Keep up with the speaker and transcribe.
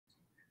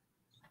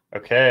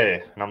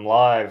Okay, and I'm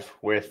live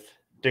with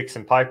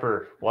Dixon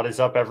Piper. What is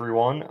up,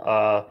 everyone?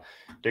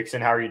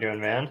 Dixon, how are you doing,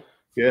 man?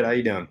 Good. How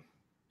you doing?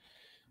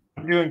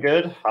 I'm doing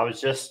good. I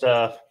was just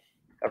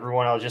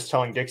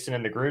telling Dixon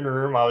in the green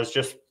room, I was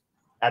just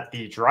at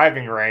the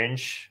driving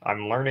range.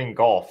 I'm learning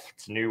golf.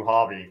 It's a new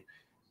hobby.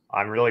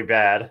 I'm really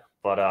bad,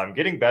 but I'm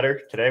getting better.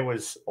 Today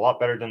was a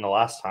lot better than the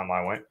last time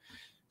I went.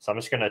 So I'm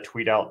just gonna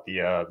tweet out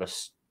the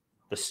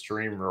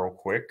stream real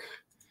quick.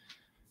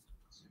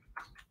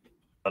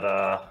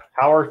 But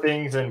how are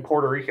things in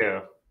Puerto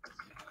Rico?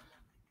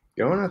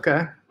 Going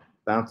okay.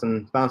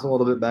 Bouncing a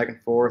little bit back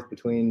and forth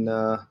between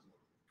the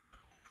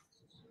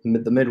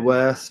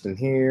Midwest and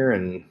here,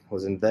 and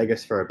was in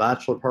Vegas for a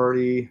bachelor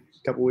party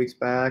a couple weeks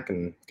back,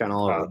 and kind of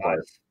all over the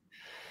place.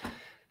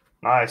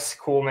 Nice,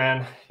 cool,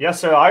 man. Yeah,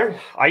 so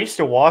I used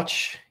to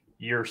watch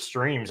your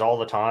streams all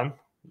the time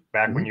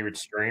back when you would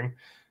stream.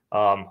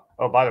 Oh,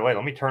 by the way,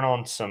 let me turn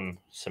on some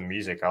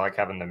music. I like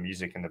having the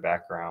music in the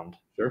background.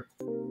 Sure.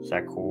 Is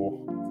that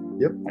cool?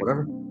 Yep.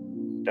 Whatever.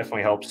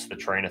 Definitely helps the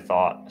train of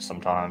thought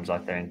sometimes, I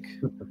think.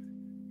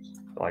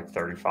 Like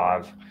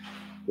 35.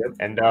 Yep.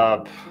 And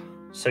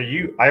so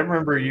I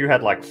remember you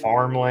had like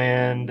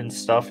farmland and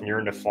stuff, and you're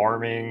into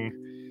farming.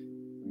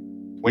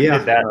 When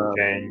did that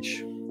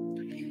change?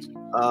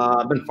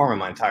 I've been farming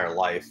my entire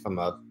life. I'm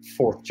a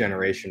fourth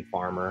generation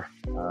farmer.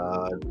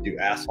 Do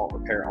asphalt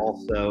repair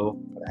also.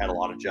 I had a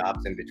lot of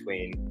jobs in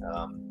between.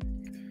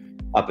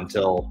 Up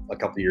until a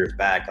couple of years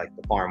back, like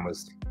the farm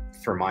was,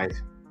 for my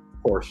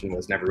portion,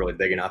 was never really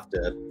big enough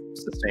to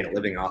sustain a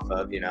living off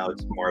of. You know,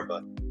 it's more of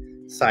a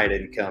side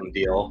income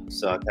deal.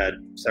 So I've had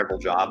several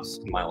jobs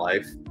in my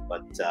life,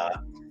 but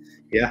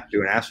yeah,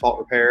 doing asphalt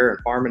repair and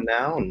farming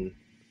now, and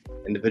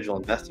individual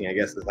investing, I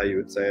guess is how you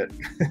would say it.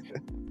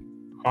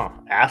 Huh,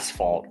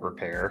 asphalt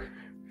repair.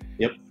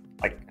 Yep.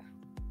 Like,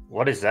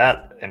 what does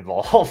that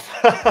involve?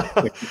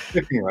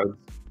 Shifting roads.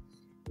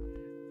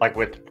 Like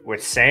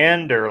with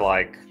sand, or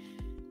like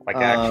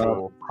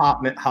actual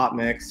hot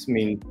mix. I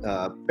mean,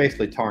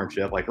 basically tar and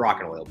chip, like rock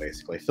and oil,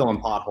 basically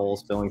filling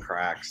potholes, filling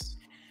cracks,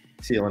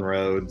 sealing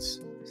roads,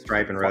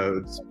 striping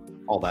roads,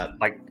 all that.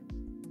 Like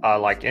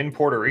in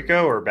Puerto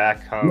Rico or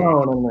back home?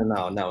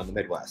 No, in the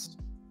Midwest.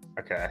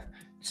 Okay,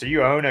 so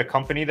you own a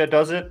company that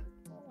does it,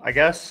 I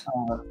guess?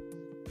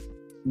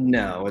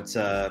 No, it's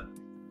a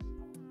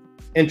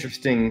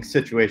interesting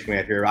situation we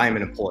have here. I am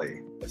an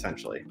employee,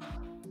 essentially.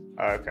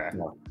 Okay.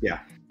 Yeah.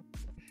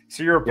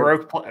 So you're a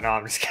broke No,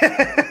 I'm just kidding.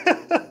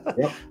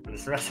 Yep. I'm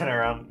just messing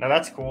around. No,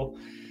 that's cool.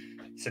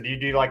 So do you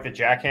do like the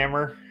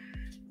jackhammer?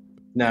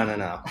 No.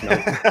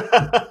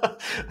 The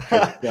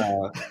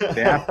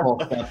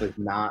asphalt stuff is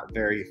not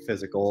very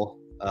physical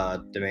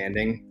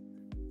demanding.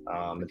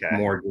 It's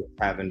more just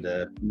having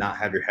to not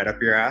have your head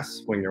up your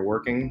ass when you're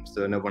working,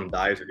 so no one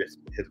dies or gets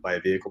hit by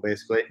a vehicle,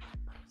 basically.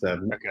 So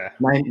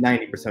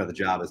 90% of the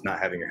job is not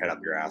having your head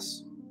up your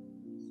ass.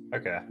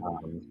 Okay.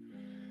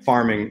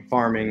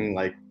 Farming,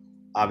 like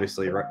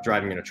obviously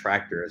driving in a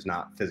tractor is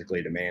not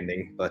physically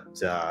demanding, but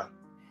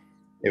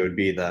it would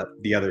be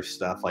the other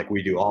stuff. Like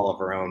we do all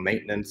of our own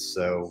maintenance,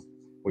 so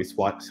we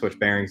switch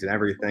bearings and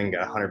everything.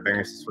 Got 100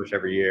 bearings to switch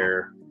every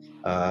year.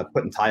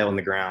 Putting tile in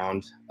the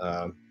ground.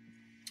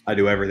 I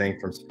do everything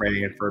from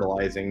spraying and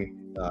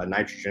fertilizing,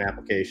 nitrogen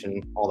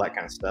application, all that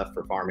kind of stuff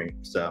for farming.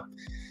 So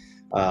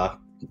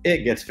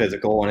it gets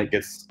physical, and it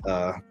gets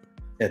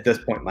at this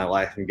point in my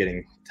life, I'm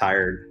getting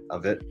tired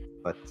of it.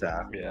 But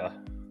yeah,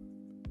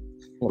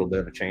 a little bit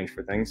of a change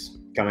for things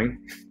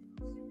coming.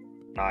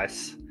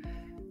 Nice.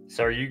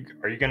 So are you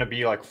going to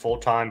be like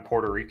full-time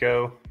Puerto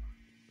Rico?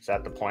 Is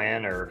that the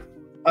plan, or?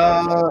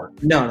 No.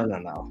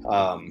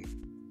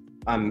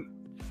 I'm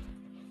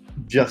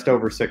just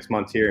over 6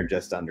 months here and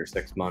just under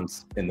 6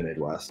 months in the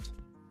Midwest.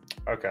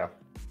 Okay.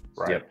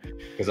 Right. Yep.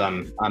 Because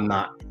I'm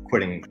not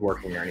quitting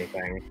working or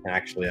anything. And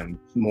actually, I'm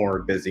more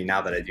busy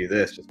now that I do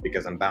this, just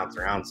because I'm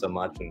bouncing around so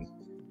much, and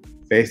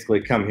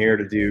basically come here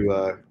to do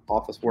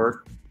office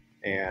work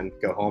and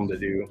go home to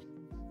do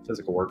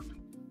physical work.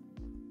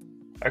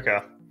 Okay.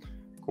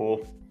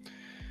 Cool.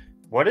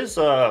 What is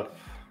I've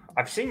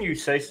seen you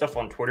say stuff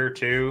on Twitter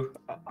too.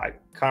 I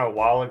kind of a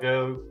while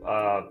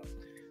ago.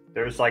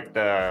 There's like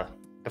the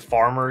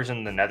farmers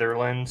in the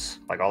Netherlands,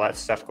 like all that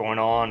stuff going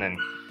on, and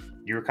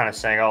you were kind of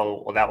saying,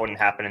 oh, well, that wouldn't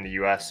happen in the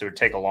U.S. So it would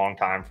take a long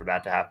time for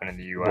that to happen in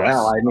the U.S.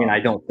 Well, I mean, I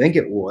don't think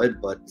it would,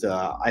 but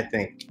I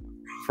think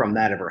from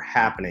that ever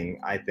happening,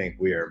 I think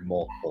we're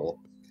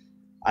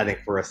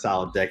a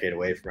solid decade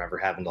away from ever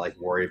having to like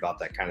worry about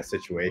that kind of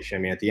situation.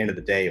 I mean, at the end of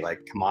the day,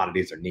 like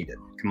commodities are needed.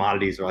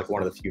 Commodities are like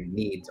one of the few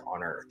needs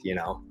on Earth, you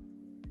know?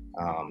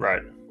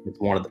 Right. It's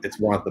one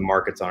of the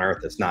markets on Earth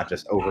that's not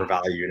just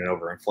overvalued and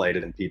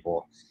overinflated, and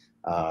people,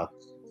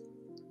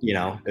 you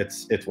know,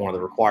 it's one of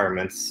the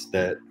requirements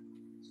that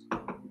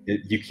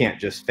you can't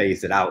just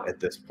phase it out at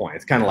this point.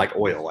 It's kind of like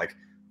oil. Like,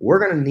 we're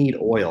going to need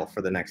oil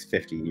for the next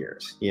 50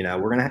 years. You know,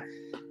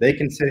 they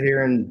can sit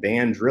here and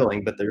ban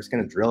drilling, but they're just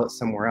going to drill it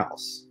somewhere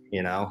else.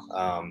 You know,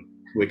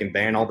 we can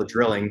ban all the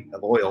drilling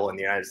of oil in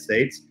the United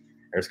States.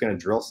 They're just going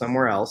to drill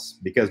somewhere else,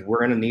 because we're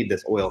going to need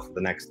this oil for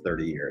the next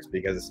 30 years,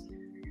 because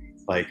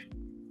like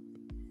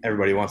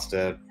everybody wants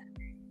to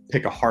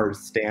pick a hard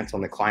stance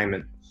on the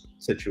climate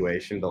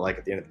situation, but like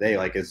at the end of the day,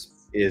 like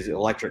is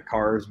electric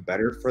cars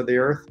better for the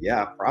earth?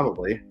 Yeah,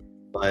 probably.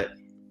 But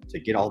to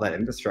get all that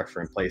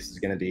infrastructure in place is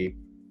going to be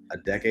a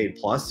decade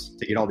plus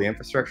to get all the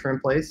infrastructure in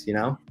place, you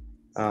know?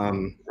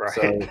 Right.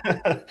 So,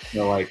 you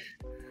know, like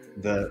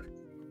the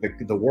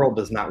world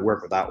does not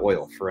work without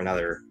oil for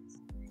another,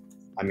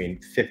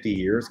 50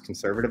 years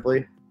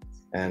conservatively.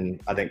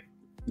 And I think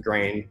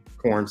grain,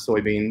 corn,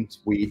 soybeans,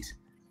 wheat,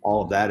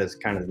 all of that is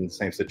kind of in the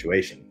same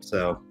situation.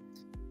 So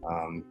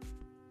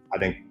I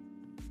think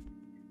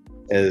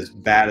as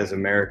bad as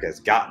America has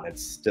gotten,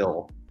 it's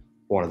still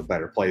one of the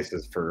better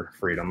places for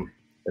freedom,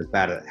 as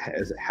bad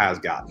as it has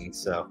gotten.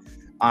 So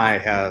I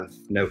have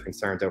no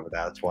concerns over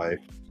that. That's why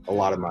a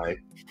lot of my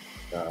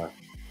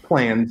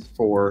plans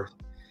for,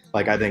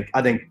 like, I think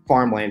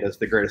farmland is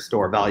the greatest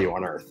store of value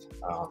on earth.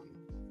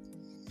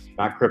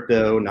 Not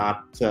crypto,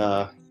 not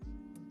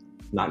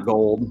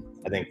gold.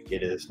 I think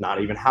it is not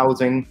even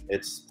housing.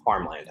 It's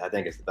farmland. I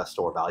think it's the best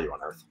store of value on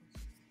earth.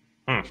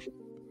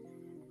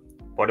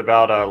 What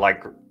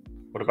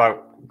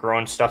about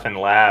growing stuff in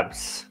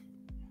labs?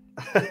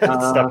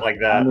 Stuff like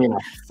that.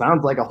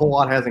 Sounds like a whole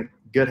lot hasn't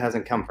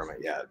come from it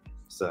yet.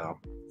 So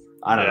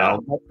I don't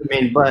know.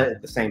 But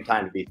at the same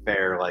time, to be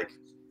fair, like,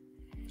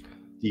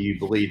 do you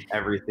believe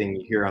everything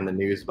you hear on the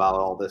news about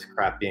all this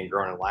crap being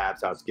grown in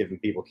labs, how it's giving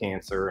people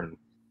cancer, and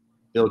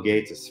Bill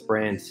Gates is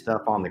spraying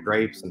stuff on the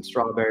grapes and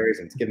strawberries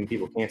and it's giving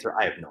people cancer?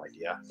 I have no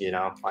idea. You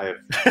know, I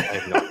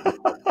have no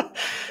idea.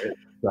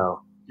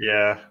 So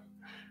yeah.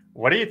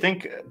 What do you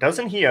think?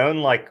 Doesn't he own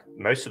like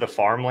most of the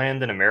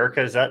farmland in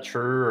America? Is that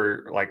true?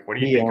 Or like, what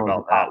do you think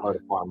about that? He owns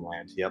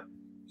farmland. Yep.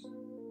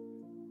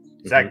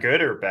 Is that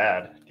good or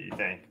bad, do you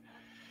think?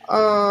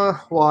 Well,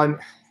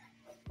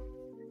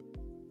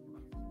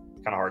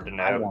 kind of hard to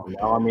know. I don't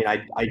know.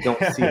 I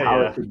don't see how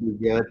it could be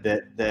good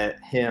that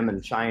him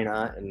and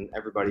China and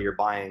everybody are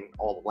buying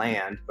all the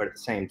land, but at the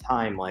same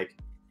time, like,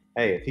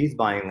 hey, if he's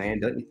buying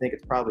land, don't you think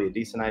it's probably a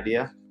decent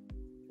idea?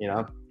 You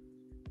know?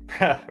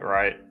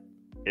 Right.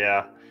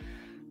 Yeah.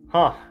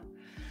 Huh.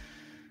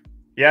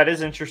 Yeah, it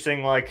is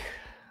interesting. Like,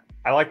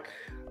 I like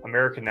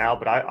America now,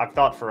 but I've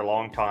thought for a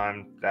long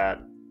time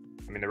that,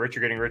 the rich are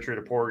getting richer,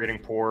 the poor are getting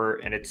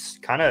poorer, and it's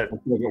kind of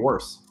make it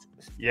worse.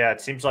 Yeah,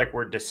 it seems like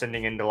we're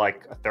descending into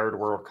like a third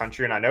world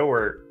country, and I know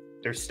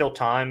there's still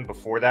time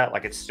before that.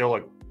 Like, it's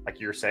still like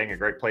you were saying, a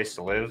great place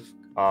to live.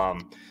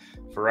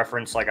 For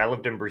reference, like, I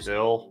lived in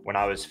Brazil when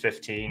I was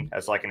 15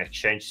 as like an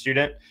exchange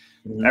student.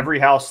 Mm-hmm. Every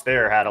house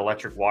there had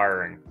electric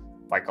wiring,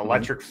 like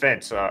electric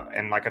fence,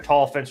 and like a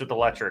tall fence with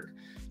electric.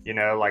 You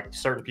know, like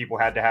certain people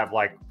had to have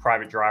like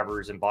private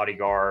drivers and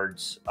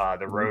bodyguards.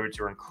 The roads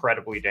were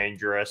incredibly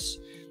dangerous.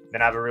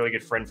 Then I have a really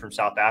good friend from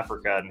South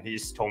Africa, and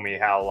he's told me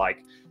how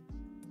like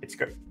it's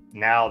good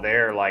now.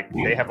 They're like,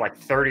 they have like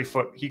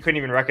 30-foot. He couldn't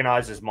even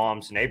recognize his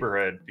mom's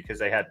neighborhood because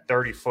they had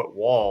 30-foot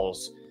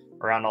walls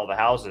around all the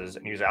houses,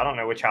 and he was like, I don't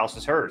know which house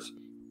is hers.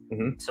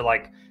 So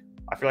like,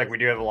 I feel like we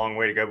do have a long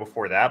way to go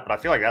before that, but I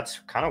feel like that's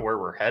kind of where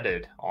we're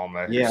headed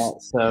almost. Yeah.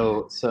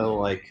 So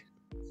like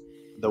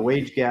the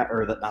wage gap,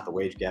 or not the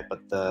wage gap,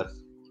 but the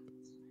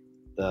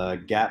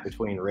gap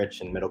between rich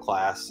and middle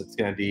class, there's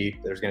going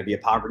to be a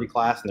poverty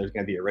class and there's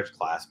going to be a rich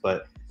class,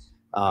 but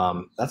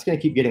that's going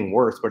to keep getting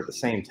worse. But at the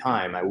same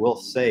time, I will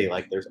say,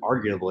 like, there's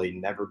arguably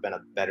never been a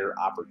better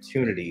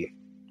opportunity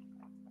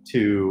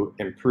to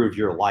improve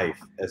your life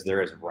as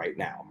there is right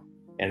now.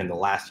 And in the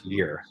last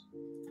year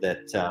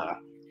that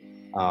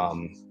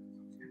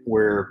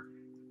we're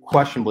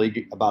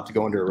questionably about to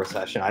go into a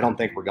recession. I don't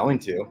think we're going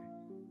to,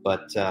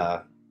 but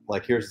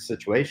like, here's the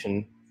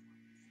situation.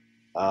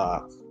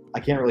 I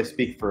can't really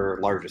speak for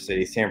larger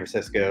cities, San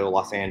Francisco,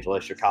 Los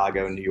Angeles,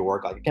 Chicago, New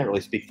York. Like, I can't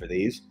really speak for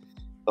these,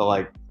 but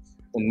like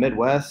in the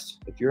Midwest,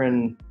 if you're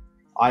in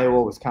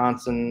Iowa,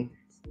 Wisconsin,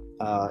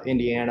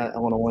 Indiana,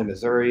 Illinois,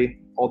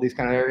 Missouri, all these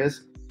kind of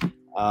areas,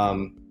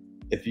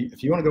 if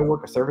you want to go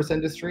work a service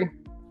industry,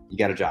 you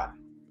got a job.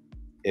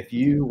 If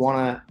you want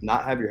to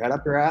not have your head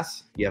up your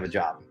ass, you have a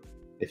job.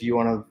 If you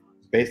want to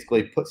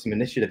basically put some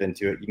initiative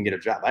into it, you can get a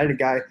job. I had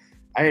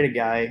a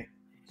guy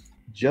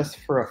just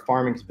for a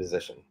farming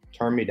position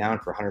turn me down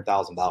for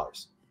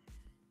 $100,000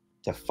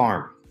 to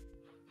farm.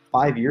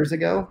 5 years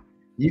ago,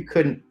 you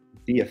couldn't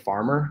be a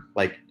farmer,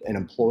 like an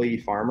employee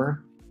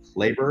farmer,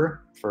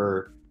 laborer,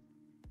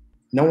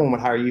 no one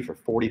would hire you for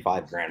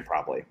 45 grand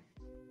probably.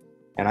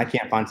 And I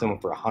can't find someone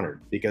for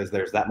 100 because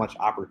there's that much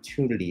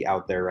opportunity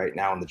out there right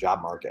now in the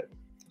job market.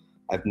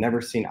 I've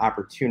never seen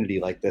opportunity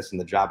like this in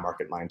the job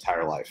market my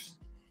entire life.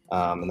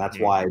 And that's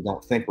why I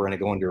don't think we're going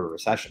to go into a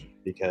recession,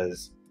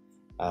 because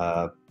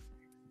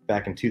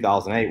back in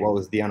 2008, what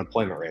was the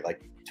unemployment rate?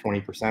 Like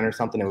 20% or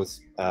something? It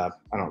was, I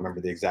don't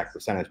remember the exact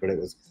percentage, but it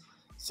was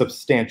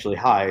substantially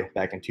high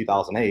back in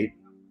 2008.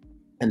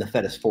 And the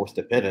Fed is forced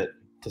to pivot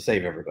to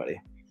save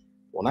everybody.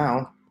 Well,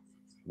 now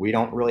we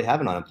don't really have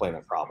an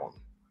unemployment problem.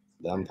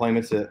 The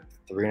unemployment's at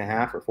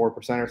 3.5% or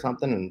 4% or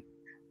something. And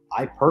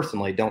I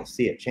personally don't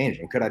see it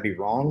changing. Could I be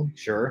wrong?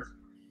 Sure.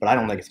 But I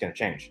don't think it's going to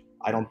change.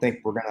 I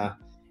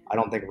I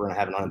don't think we're going to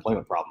have an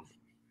unemployment problem.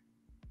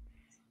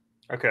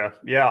 Okay.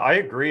 Yeah, I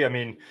agree. I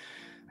mean,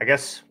 I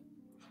guess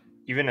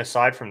even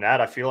aside from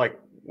that, I feel like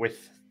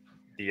with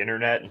the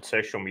internet and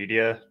social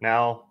media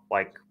now,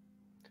 like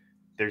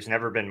there's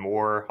never been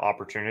more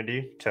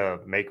opportunity to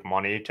make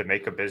money, to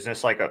make a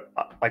business, like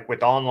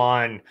with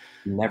online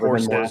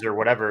courses or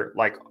whatever.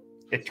 Like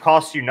it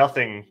costs you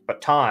nothing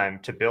but time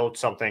to build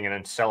something and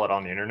then sell it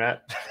on the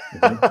internet.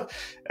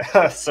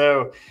 Mm-hmm.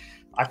 So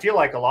I feel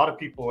like a lot of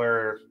people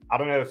are, I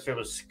don't know if it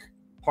was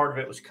part of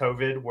it was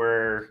COVID,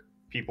 where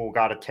people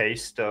got a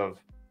taste of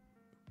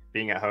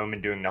being at home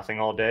and doing nothing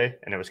all day,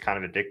 and it was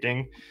kind of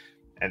addicting.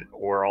 And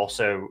or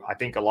also, I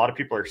think a lot of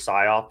people are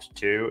psyoped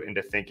too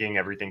into thinking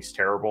everything's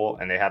terrible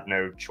and they have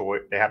no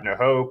choice, they have no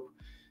hope,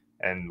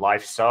 and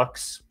life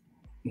sucks.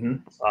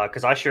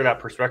 Because I share that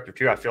perspective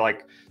too. I feel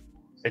like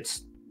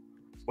it's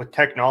with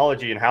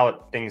technology and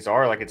how things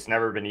are, like it's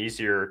never been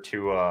easier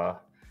to,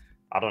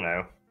 I don't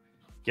know,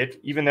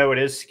 even though it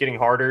is getting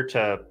harder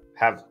to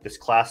have this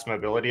class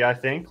mobility. I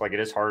think like it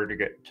is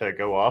harder to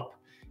go up.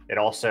 It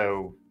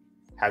also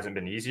hasn't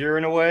been easier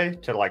in a way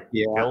to like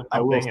build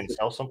something and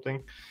sell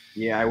something.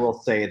 Yeah, I will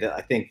say that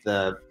I think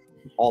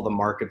all the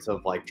markets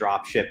of like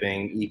drop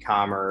shipping,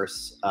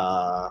 e-commerce,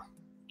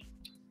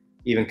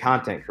 even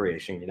content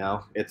creation,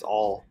 it's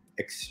all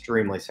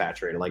extremely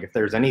saturated. Like if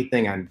there's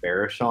anything I'm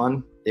bearish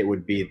on, it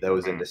would be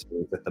those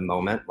industries at the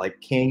moment. Like,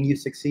 can you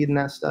succeed in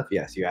that stuff?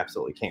 Yes, you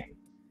absolutely can.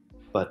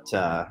 But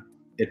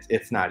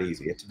it's not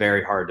easy. It's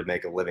very hard to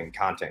make a living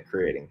content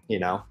creating,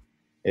 and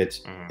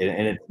it's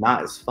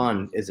not as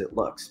fun as it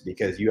looks,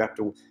 because you have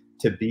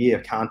to be a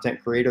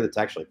content creator that's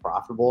actually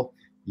profitable.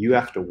 You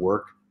have to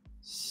work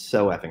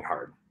so effing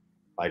hard.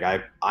 Like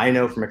I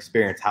know from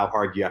experience how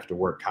hard you have to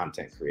work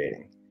content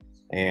creating.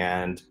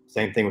 And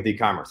same thing with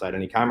e-commerce. I had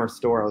an e-commerce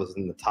store. I was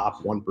in the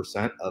top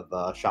 1% of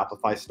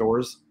Shopify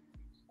stores,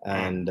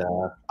 and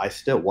I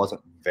still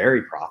wasn't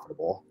very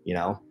profitable,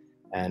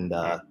 and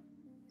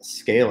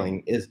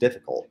scaling is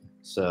difficult.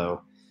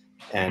 So,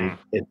 and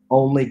it's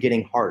only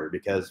getting harder,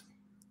 because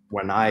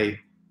when I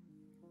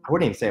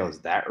wouldn't even say I was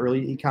that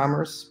early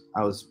e-commerce.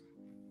 I was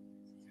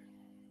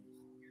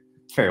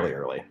fairly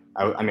early.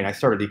 I mean, I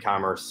started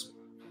e-commerce.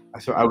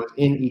 I was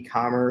in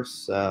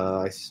e-commerce.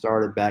 I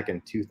started back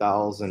in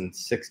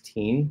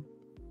 2016,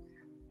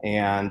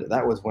 and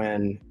that was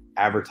when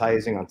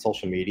advertising on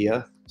social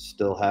media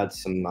still had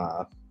some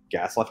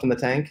gas left in the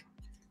tank.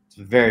 It's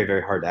very,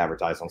 very hard to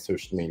advertise on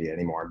social media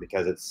anymore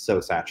because it's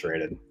so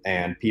saturated,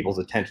 and people's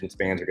attention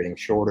spans are getting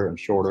shorter and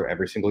shorter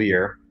every single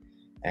year.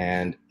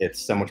 And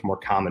it's so much more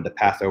common to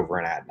pass over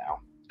an ad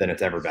now than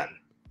it's ever been.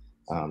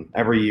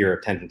 Every year,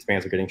 attention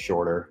spans are getting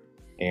shorter,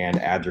 and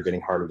ads are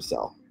getting harder to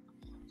sell.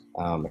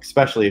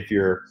 Especially if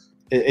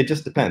it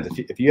just depends.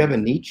 If you have a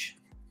niche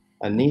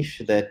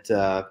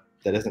that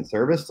isn't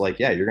serviced, like,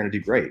 yeah, you're going to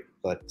do great.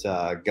 But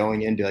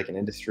going into like an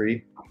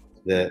industry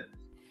that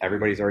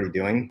everybody's already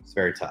doing, it's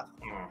very tough.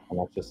 And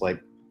that's just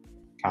like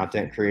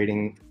content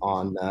creating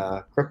on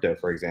crypto,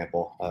 for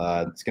example.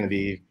 It's going to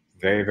be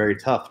very, very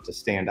tough to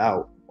stand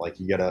out. Like,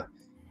 you got to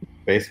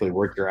basically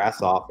work your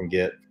ass off and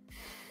get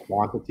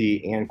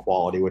quantity and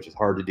quality, which is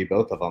hard to do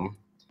both of them.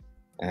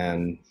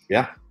 And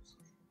yeah,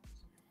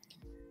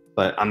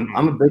 but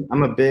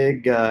I'm a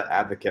big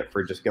advocate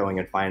for just going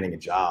and finding a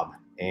job.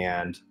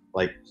 And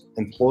like,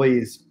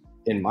 employees,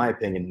 in my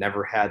opinion,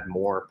 never had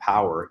more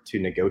power to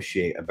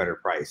negotiate a better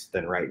price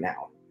than right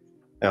now.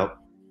 Well,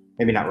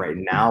 maybe not right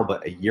now,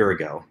 but a year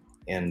ago.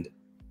 And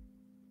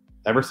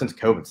ever since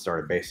COVID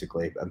started,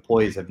 basically,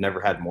 employees have never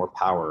had more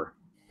power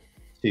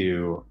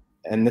to,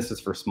 and this is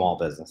for small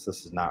business.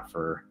 This is not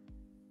for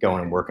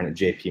going and working at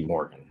JP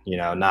Morgan,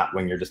 not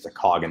when you're just a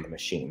cog in the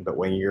machine, but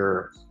when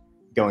you're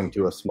going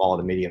to a small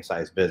to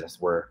medium-sized business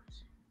where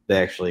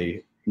they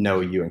actually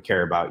know you and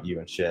care about you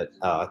and shit.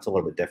 It's a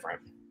little bit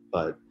different,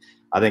 but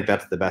I think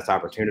that's the best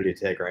opportunity to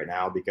take right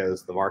now,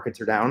 because the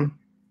markets are down.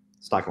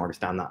 Stock market's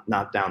down,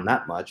 not down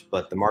that much,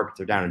 but the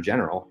markets are down in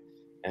general.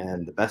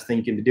 And the best thing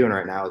you can be doing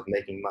right now is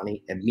making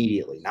money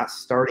immediately, not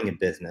starting a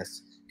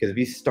business. Because if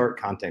you start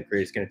content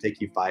creating, it's going to take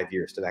you 5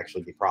 years to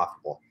actually be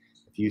profitable.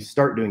 If you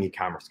start doing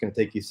e-commerce, it's going to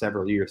take you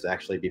several years to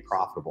actually be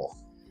profitable.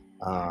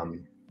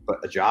 But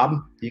a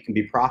job, you can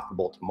be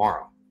profitable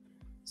tomorrow.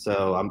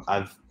 So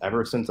I've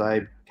ever since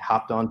I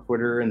hopped on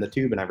Twitter and the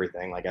tube and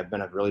everything, like, I've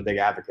been a really big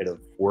advocate of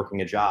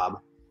working a job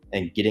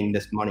and getting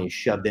this money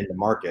shoved into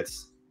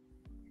markets,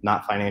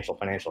 not financial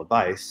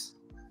advice,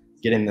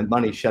 getting the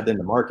money shoved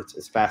into markets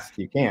as fast as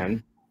you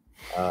can.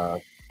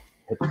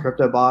 Hit the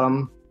crypto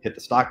bottom, hit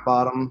the stock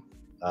bottom.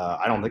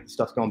 I don't think the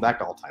stuff's going back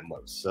to all-time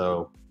lows.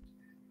 So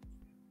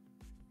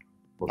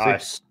we'll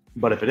see.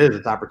 But if it is,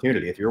 it's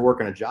opportunity. If you're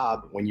working a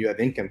job when you have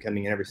income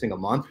coming in every single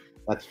month,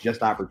 that's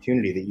just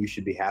opportunity that you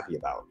should be happy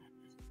about.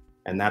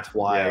 And that's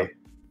why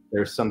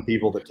there's some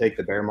people that take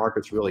the bear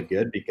markets really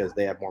good, because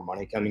they have more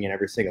money coming in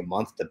every single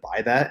month to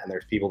buy that. And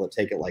there's people that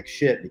take it like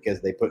shit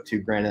because they put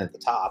 $2,000 in at the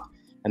top,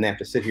 and they have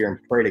to sit here and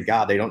pray to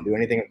God they don't do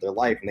anything with their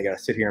life, and they got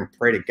to sit here and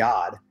pray to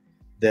God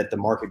that the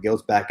market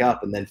goes back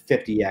up and then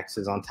 50x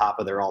is on top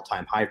of their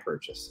all-time high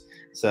purchase.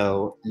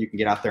 So you can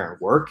get out there and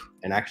work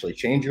and actually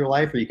change your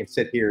life, or you can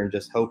sit here and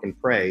just hope and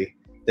pray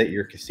that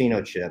your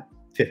casino chip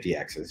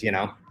 50x's, you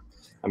know?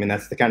 I mean,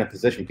 that's the kind of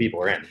position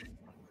people are in.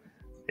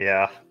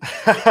 Yeah.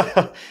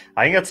 I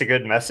think that's a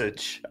good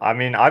message. I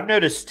mean, I've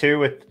noticed too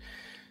with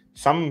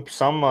some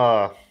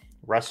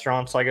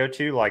restaurants I go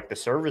to, like the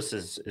service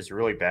is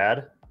really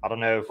bad. I don't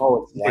know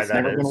why it's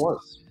that never is. been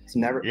worse. It's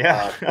never,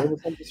 yeah.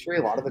 service industry,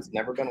 a lot of it's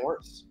never been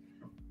worse.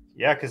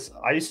 Yeah, because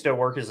I used to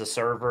work as a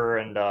server,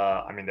 and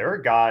I mean, there are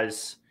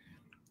guys.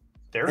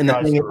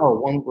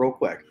 One real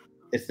quick,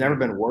 it's never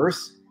been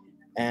worse,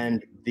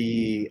 and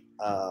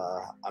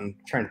I'm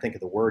trying to think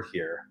of the word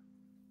here.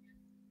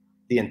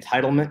 The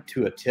entitlement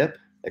to a tip,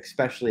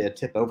 especially a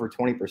tip over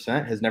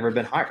 20%, has never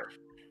been higher.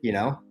 You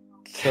know,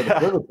 so the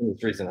service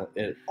industry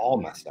is all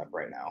messed up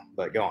right now.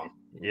 But go on.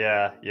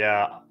 Yeah.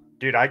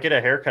 Dude, I get a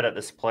haircut at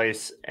this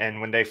place,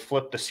 and when they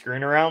flip the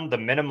screen around, the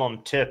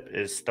minimum tip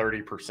is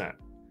 30%.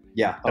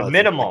 Yeah, the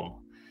minimum.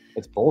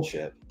 It's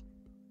bullshit.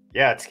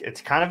 Yeah,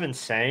 it's kind of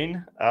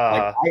insane.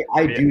 I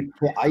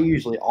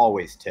usually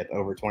always tip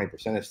over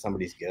 20% if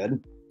somebody's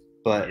good,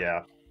 but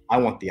yeah, I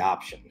want the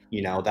option.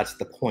 You know, that's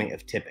the point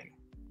of tipping.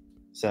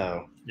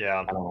 So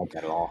yeah, I don't like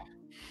that at all.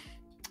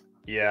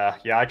 Yeah,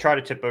 I try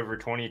to tip over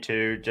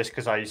 22 just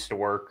because I used to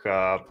work.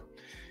 I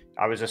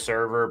was a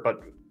server,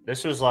 but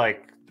this was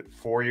like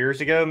 4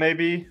 years ago,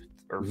 maybe,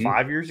 or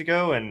 5 years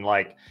ago, and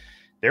like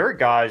there were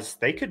guys,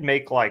 they could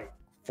make like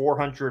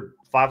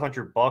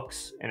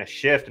 $400-500 in a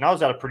shift, and I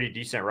was at a pretty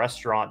decent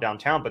restaurant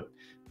downtown, but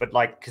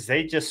like because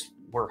they just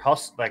were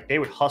they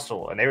would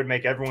hustle, and they would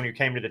make everyone who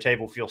came to the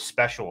table feel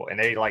special, and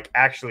they like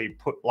actually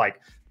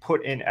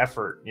put in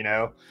effort, you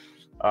know.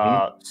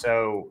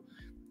 So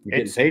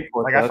it's paid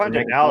for like I find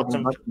it now.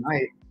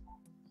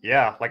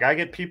 Yeah, like I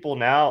get people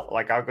now,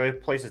 like I'll go to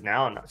places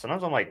now, and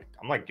sometimes I'm like,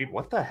 dude,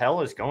 what the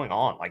hell is going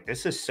on? Like,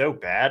 this is so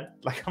bad.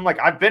 Like, I'm like,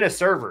 I've been a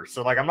server,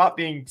 so like I'm not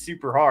being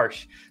super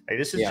harsh. Like,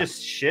 this is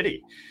just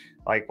shitty.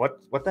 Like,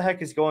 what the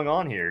heck is going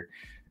on here?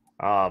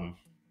 So I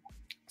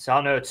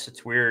don't know,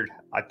 it's weird.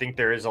 I think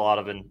there is a lot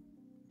of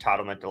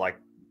entitlement to like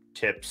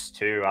tips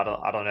too.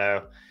 I don't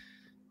know.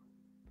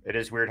 It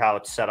is weird how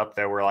it's set up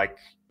there.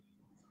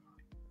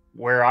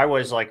 Where I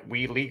was, like,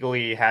 we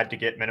legally had to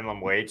get minimum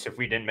wage. So if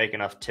we didn't make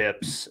enough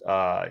tips,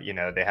 you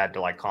know, they had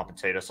to like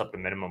compensate us up to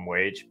minimum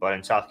wage. But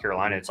in South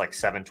Carolina, it's like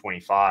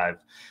 $7.25.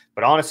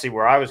 But honestly,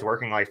 where I was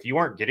working, like if you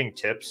weren't getting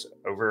tips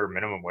over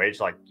minimum wage,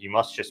 like you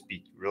must just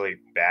be really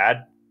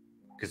bad.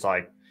 Because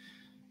like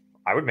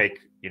I would make,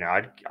 you know,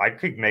 I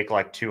could make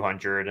like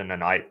 200 in a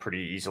night pretty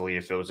easily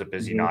if it was a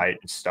busy night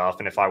and stuff.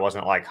 And if I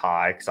wasn't like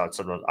high, because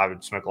I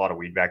would smoke a lot of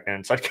weed back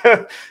then, so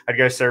I'd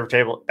go serve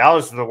table. That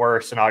was the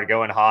worst, and I'd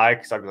go in high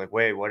because I'd be like,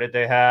 wait, what did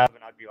they have?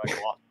 And I'd be like,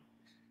 well,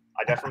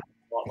 I definitely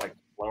want like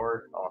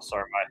lower. Oh,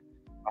 sorry, my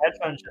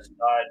headphones just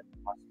died.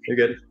 You're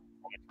good. Let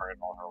me turn it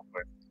on real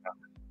quick.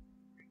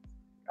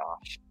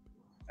 Gosh,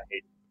 I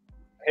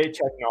hate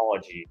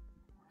technology.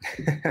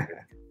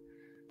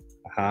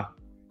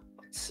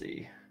 Let's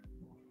see.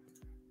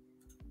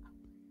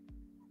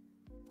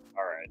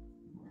 All right.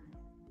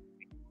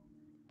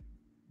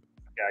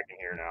 Okay, I can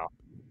hear now.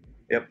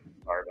 Yep.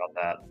 Sorry about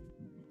that.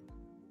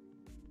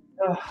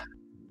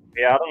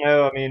 Yeah, I don't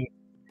know. I mean,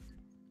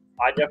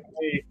 I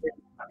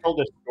told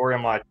this story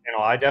on my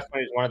channel. I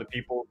definitely was one of the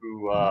people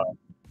who, I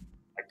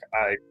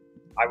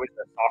was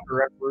a soccer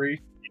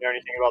referee. You know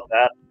anything about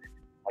that?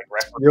 Like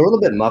referee? You're a little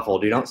bit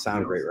muffled. You don't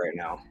sound great right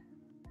now.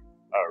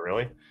 Oh,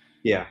 really?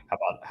 Yeah.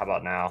 How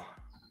about now?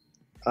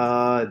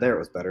 There it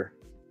was better.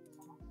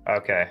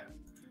 Okay.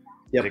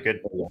 Yep. Is it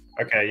good?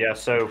 Okay, yeah.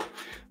 So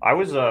I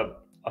was a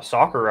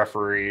soccer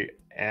referee,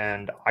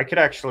 and I could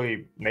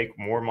actually make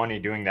more money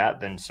doing that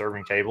than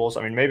serving tables.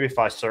 I mean, maybe if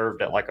I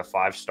served at like a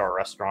 5-star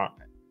restaurant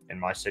in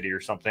my city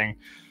or something,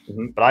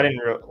 but I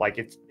didn't like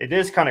it. It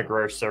is kind of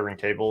gross serving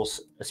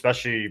tables,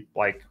 especially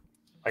like,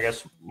 I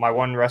guess my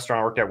one restaurant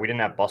I worked at, we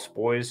didn't have bus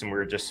boys, and we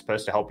were just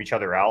supposed to help each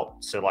other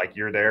out. So like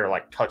you're there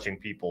like touching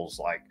people's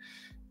like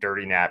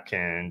dirty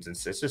napkins, and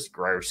it's just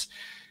gross.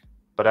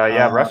 But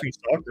yeah, reffing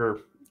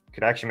soccer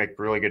could actually make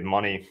really good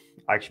money.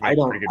 I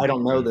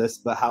don't know this,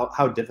 but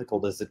how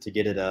difficult is it to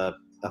get at a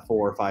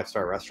 4 or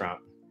 5-star restaurant?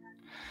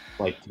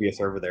 Like to be a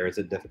server there, is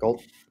it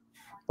difficult?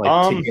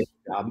 Like to get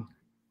a job?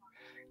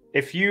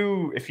 If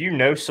you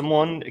know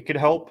someone, it could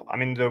help. I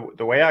mean,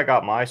 the way I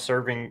got my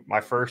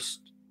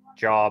first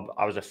job,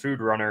 I was a food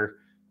runner.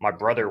 My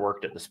brother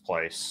worked at this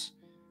place,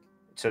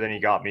 so then he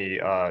got me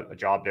a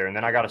job there, and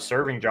then I got a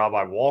serving job.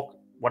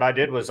 What I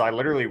did was I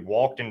literally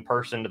walked in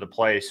person to the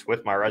place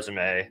with my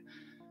resume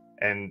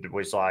and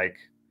was like,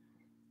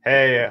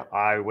 hey,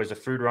 I was a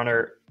food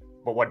runner.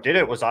 But what did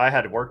it was I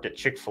had worked at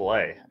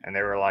Chick-fil-A, and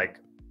they were like,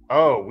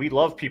 oh, we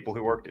love people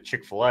who worked at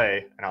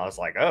Chick-fil-A. And I was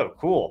like, oh,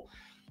 cool.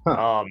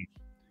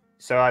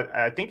 So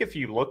I think if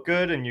you look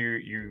good and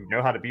you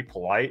know how to be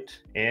polite,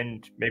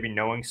 and maybe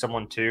knowing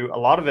someone too, a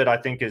lot of it I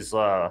think is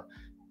a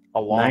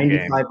long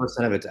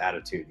 95% of it's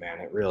attitude,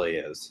 man. It really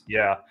is.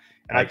 Yeah.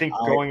 And I think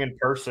going in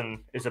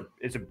person is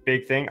a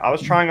big thing. I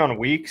was trying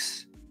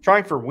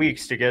for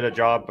weeks to get a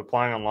job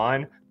applying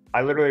online.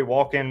 I literally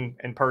walk in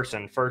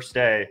person first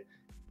day.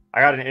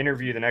 I got an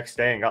interview the next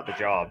day and got the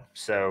job.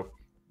 So,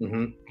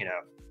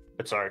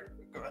 but sorry,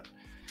 go ahead.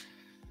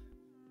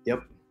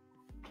 Yep.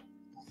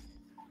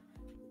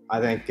 I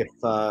think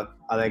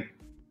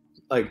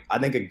I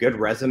think a good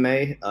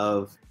resume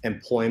of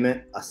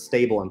employment, a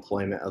stable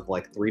employment of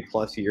like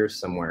 3+ years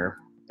somewhere,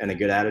 and a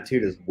good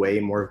attitude is way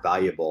more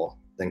valuable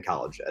than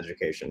college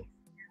education.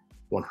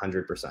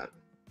 100%.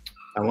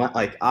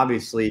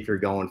 Obviously, if you're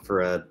going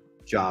for a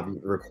job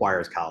that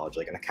requires college,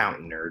 like an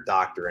accountant or a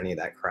doctor, any of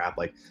that crap,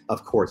 like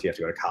of course you have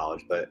to go to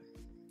college. But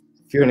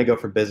if you're going to go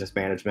for business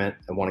management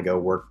and want to go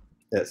work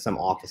at some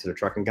office at a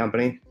trucking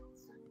company,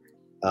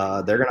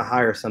 they're going to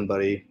hire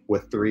somebody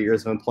with 3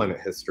 years of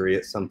employment history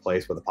at some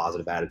place with a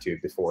positive attitude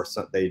before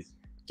they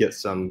get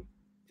some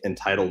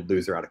entitled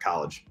loser out of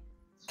college.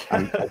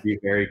 I'd be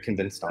very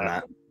convinced on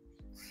that.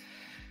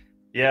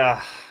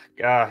 Yeah.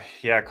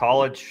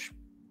 College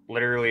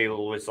literally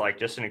was like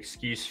just an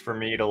excuse for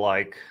me to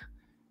like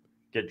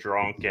get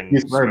drunk and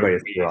everybody to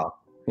screw off.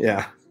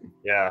 Yeah.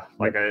 Yeah.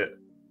 Like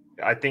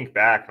I think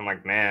back, I'm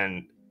like,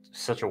 man,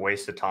 such a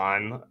waste of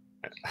time.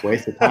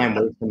 Waste of time,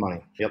 waste of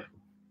money. Yep.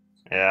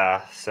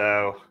 Yeah.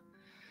 So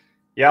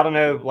yeah, I don't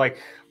know. Like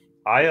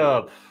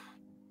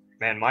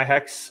my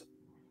Hex,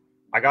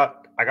 I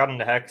got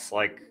into Hex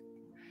like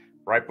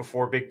right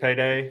before big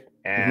payday,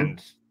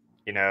 and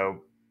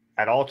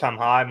at all-time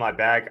high, my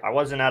bag, I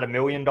wasn't at $1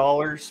 million,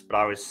 but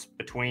I was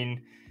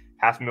between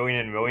 $500,000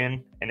 and $1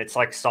 million. And it's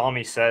like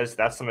Sami says,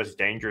 that's the most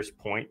dangerous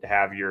point to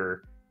have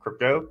your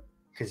crypto,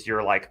 because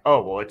you're like,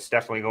 oh, well, it's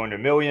definitely going to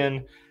 $1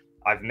 million.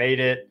 I've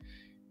made it,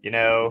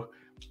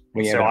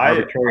 When you have an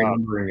arbitrary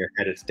number in your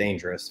head, it's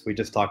dangerous. We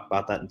just talked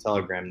about that in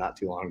Telegram not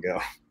too long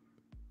ago.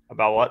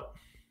 About what?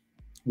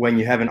 When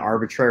you have an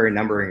arbitrary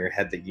number in your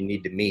head that you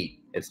need to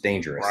meet, it's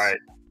dangerous. Right.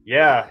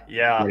 Yeah.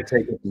 You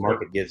take what the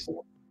market gives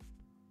you.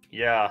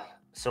 Yeah.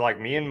 So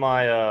like me and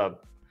my,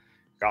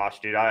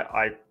 gosh, dude,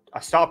 I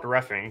stopped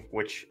reffing,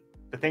 which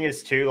the thing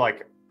is too,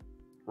 like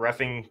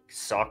reffing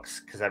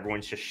sucks because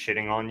everyone's just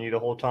shitting on you the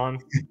whole time.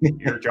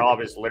 Your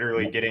job is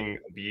literally getting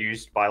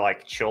abused by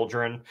like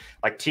children,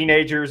 like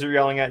teenagers are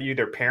yelling at you.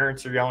 Their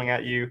parents are yelling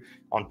at you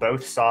on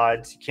both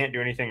sides. You can't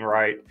do anything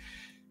right.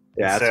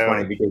 Yeah, that's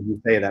funny because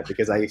you say that,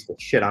 because I used to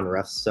shit on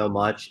refs so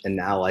much, and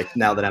now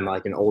that I'm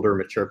like an older,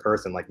 mature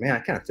person, like, man, I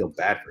kind of feel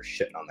bad for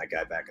shitting on that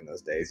guy back in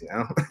those days,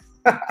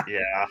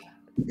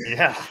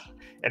 Yeah.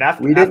 And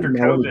after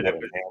COVID,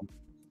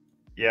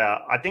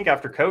 I think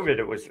after COVID,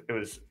 it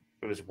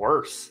was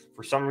worse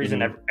for some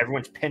reason.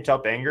 Everyone's pent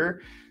up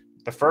anger.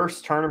 The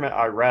first tournament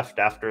I reffed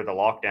after the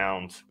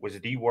lockdowns was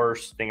the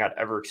worst thing I'd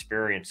ever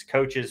experienced.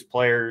 Coaches,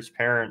 players,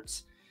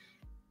 parents.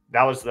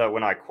 That was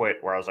when I quit,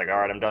 where I was like, all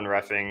right, I'm done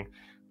reffing.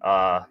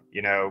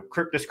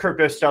 This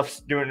crypto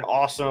stuff's doing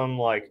awesome.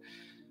 Like,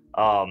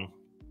 I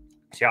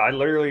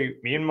literally,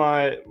 me and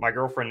my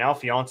girlfriend, now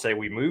fiance,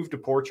 we moved to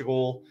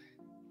Portugal,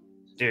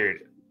 dude.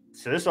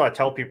 So this is what I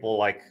tell people,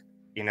 like,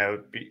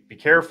 be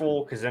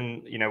careful, because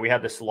then, we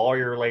had this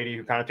lawyer lady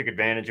who kind of took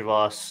advantage of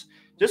us.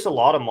 Just a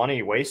lot of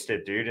money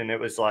wasted, dude. And it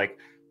was like,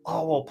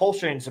 oh, well,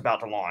 Pulsechain's about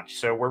to launch,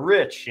 so we're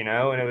rich, and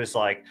it was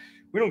like,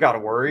 we don't got to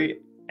worry.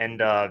 And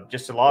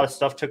just a lot of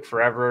stuff took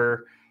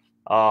forever.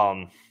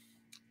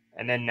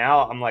 And then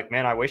now I'm like,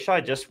 man, I wish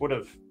I just would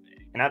have.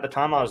 And at the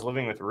time I was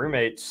living with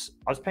roommates,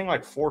 I was paying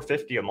like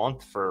 $450 a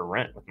month for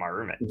rent with my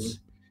roommates.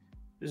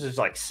 This is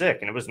like sick.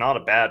 And it was not a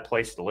bad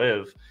place to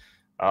live.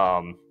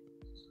 And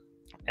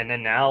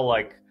then now,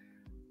 like,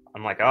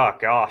 I'm like, oh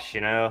gosh,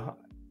 I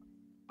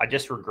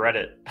just regret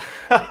it.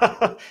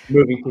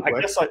 Moving too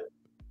quick.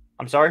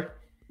 I'm sorry?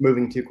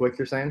 Moving too quick,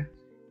 you're saying?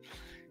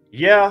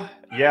 Yeah.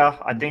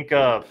 I think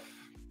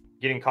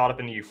getting caught up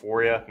in the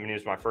euphoria. I mean, it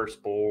was my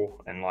first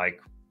bull, and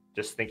like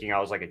just thinking I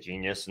was like a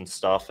genius and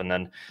stuff. And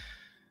then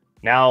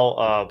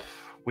now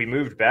we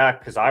moved back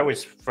because I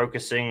was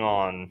focusing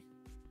on,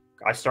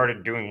 I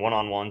started doing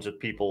one-on-ones with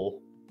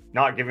people,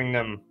 not giving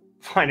them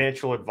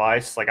financial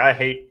advice. Like, I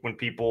hate when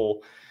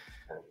people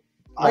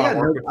I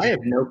have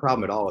no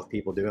problem at all with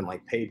people doing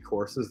like paid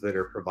courses that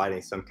are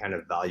providing some kind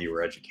of value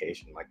or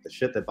education. Like, the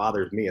shit that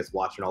bothers me is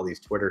watching all these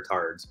Twitter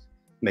tards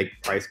make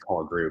price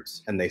call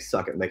groups, and they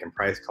suck at making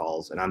price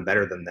calls, and I'm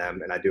better than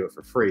them and I do it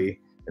for free,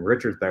 and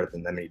Richard's better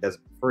than them and he does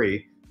it for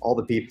free. All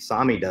the people,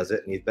 Sami does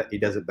it and he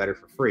does it better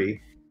for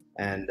free.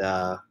 And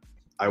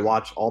I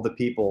watch all the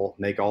people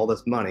make all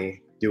this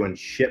money doing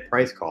shit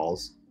price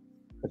calls.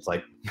 It's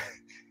like,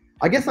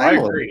 I guess I am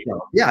a little bit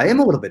jealous. Yeah, I am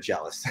a little bit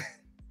jealous.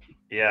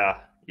 Yeah,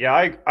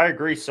 I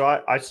agree. So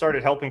I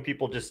started helping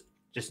people just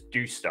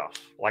do stuff.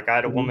 Like, I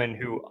had a woman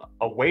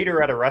a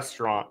waiter at a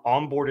restaurant,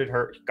 onboarded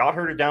her, got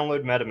her to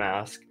download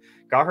MetaMask,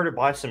 got her to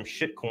buy some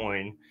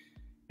shitcoin,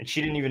 and she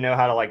didn't even know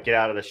how to like get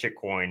out of the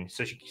shitcoin.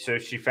 So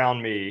she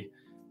found me,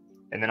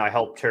 and then I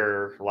helped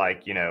her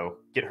like,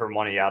 get her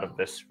money out of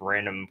this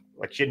random,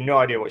 like, she had no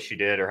idea what she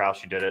did or how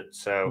she did it.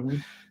 So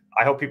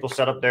I help people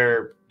set up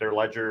their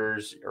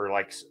ledgers, or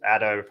like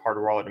add a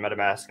hardware wallet to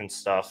MetaMask and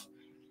stuff.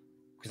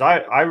 because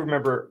I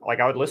remember like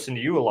I would listen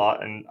to you a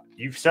lot, and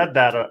you've said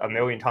that a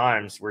million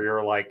times where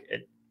you're like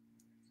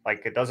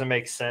it doesn't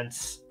make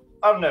sense.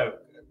 I don't know.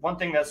 One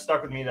thing that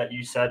stuck with me that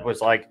you said was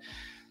like,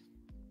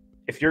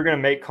 if you're going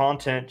to make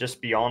content,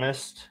 just be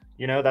honest.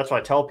 You know, that's why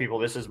I tell people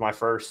this is my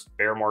first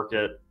bear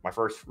market, my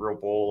first real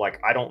bull. Like,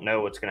 I don't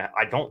know what's going to,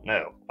 I don't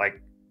know.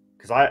 Like,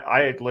 because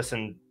I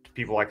listened to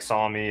people like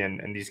Sami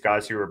and these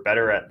guys who are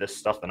better at this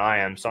stuff than I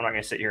am. So I'm not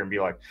going to sit here and be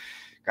like,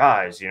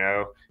 guys, you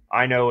know,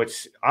 I know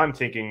I'm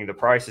thinking the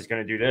price is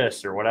going to do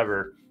this or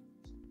whatever.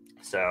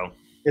 So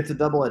it's a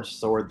double-edged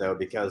sword though,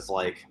 because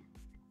like,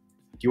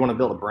 do you want to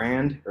build a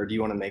brand or do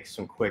you want to make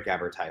some quick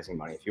advertising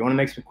money? If you want to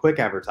make some quick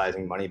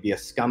advertising money, be a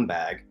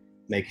scumbag,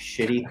 make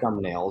shitty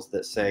thumbnails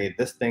that say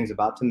this thing's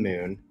about to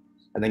moon,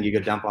 and then you go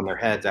dump on their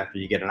heads after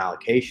you get an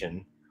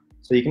allocation.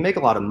 So you can make a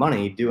lot of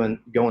money going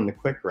the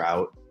quick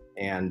route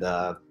and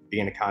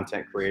being a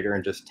content creator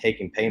and just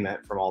taking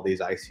payment from all these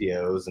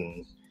ICOs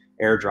and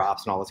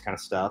airdrops and all this kind of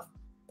stuff.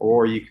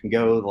 Or you can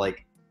go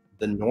like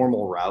the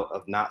normal route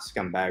of not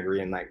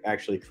scumbaggery and like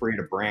actually create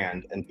a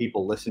brand, and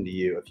people listen to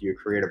you if you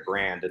create a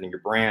brand. And in your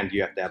brand,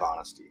 you have to have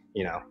honesty,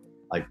 you know,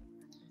 like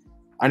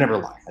I never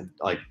lie.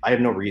 I have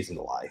no reason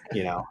to lie,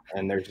 you know,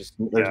 and there's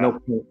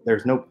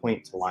no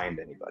point to lying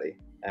to anybody.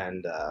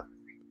 And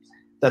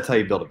that's how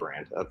you build a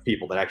brand of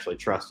people that actually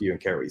trust you and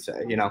care what you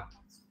say, you know?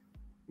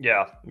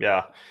 Yeah.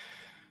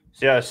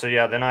 So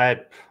then I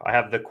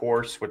have the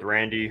course with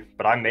Randy,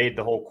 but I made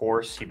the whole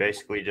course. He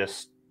basically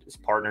just is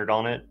partnered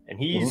on it, and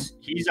he's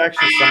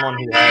actually someone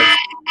who has.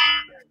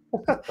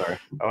 Sorry.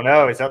 Oh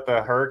no, is that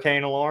the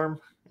hurricane alarm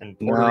in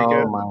Puerto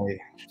Rico? My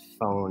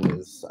phone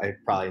is. I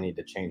probably need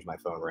to change my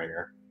phone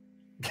ringer.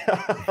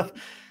 But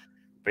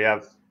yeah,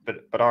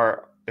 but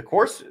the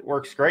course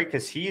works great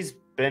because he's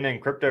been in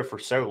crypto for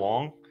so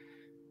long.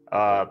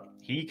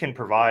 He can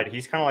provide.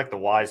 He's kind of like the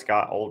wise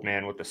guy, old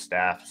man with the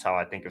staff. Is how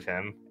I think of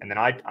him. And then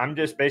I'm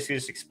just basically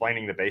just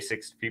explaining the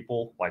basics to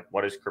people, like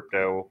what is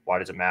crypto, why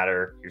does it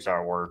matter, here's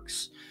how it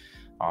works,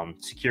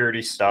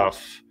 security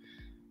stuff.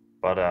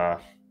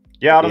 But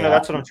yeah, I don't know.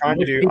 That's what I'm trying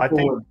to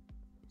do.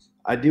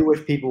 I do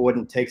wish people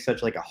wouldn't take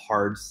such like a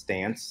hard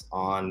stance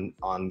on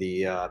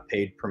the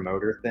paid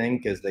promoter thing,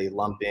 because they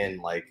lump in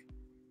like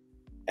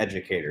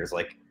educators.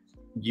 Like,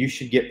 you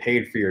should get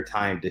paid for your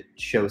time to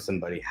show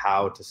somebody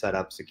how to set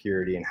up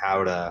security and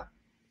how to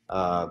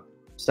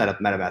set up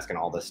MetaMask and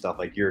all this stuff.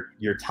 Like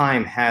your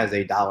time has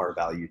a dollar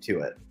value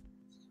to it,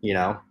 you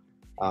know.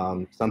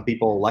 Some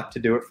people elect to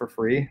do it for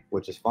free,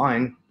 which is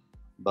fine,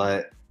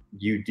 but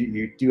you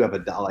do have a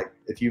dollar. Like,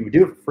 if you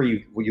do it for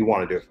free, you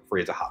want to do it for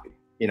free as a hobby,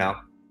 you know.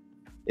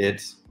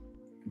 It's,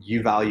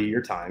 you value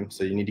your time,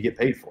 so you need to get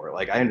paid for it.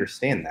 Like, I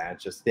understand that.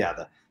 It's just, yeah,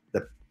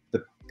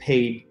 the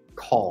paid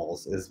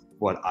calls is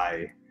what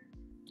I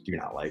do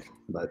not like.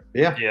 But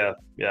yeah.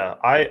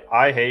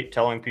 I hate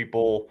telling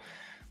people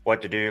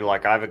what to do.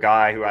 Like, I have a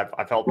guy who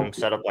I've helped him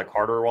set up like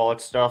hardware wallet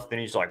stuff. Then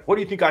he's like, what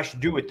do you think I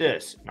should do with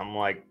this? And I'm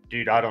like,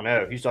 dude, I don't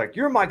know. He's like,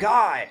 you're my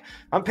guy,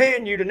 I'm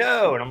paying you to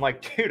know. And I'm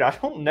like, dude, I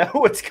don't know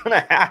what's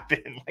gonna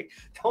happen. Like,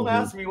 don't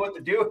ask me what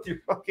to do with your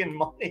fucking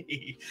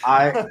money.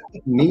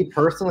 Me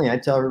personally, I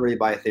tell everybody to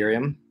buy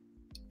Ethereum,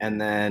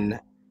 and then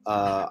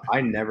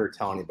I never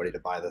tell anybody to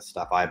buy the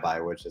stuff I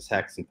buy, which is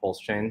Hex and Pulse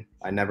Chain.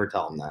 I never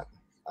tell them that.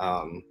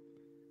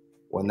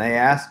 When they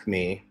ask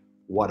me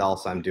what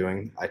else I'm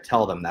doing, I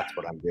tell them that's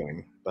what I'm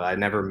doing, but I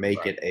never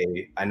make it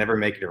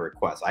a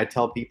request. I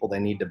tell people they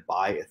need to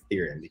buy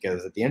Ethereum,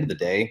 because at the end of the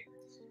day,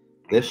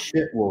 this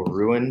shit will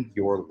ruin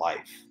your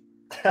life.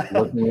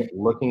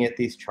 looking at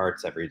these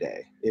charts every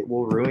day, it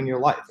will ruin your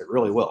life. It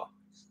really will.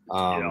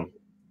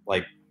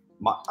 Like,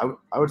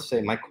 I would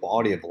say my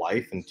quality of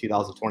life in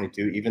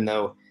 2022, even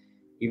though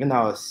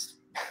I was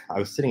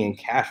sitting in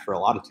cash for a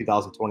lot of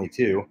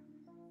 2022,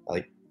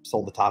 like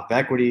sold the top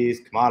equities,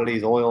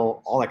 commodities,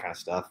 oil, all that kind of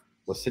stuff,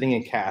 was sitting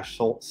in cash,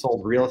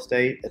 sold real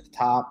estate at the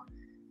top,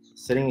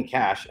 sitting in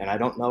cash. And I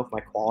don't know if my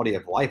quality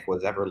of life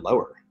was ever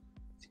lower,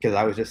 because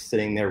I was just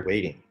sitting there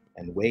waiting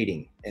and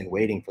waiting and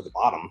waiting for the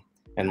bottom.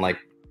 And like,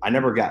 I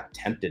never got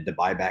tempted to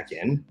buy back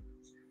in,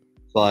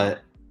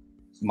 but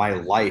my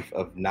life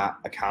of not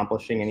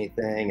accomplishing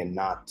anything and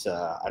not,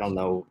 I don't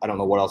know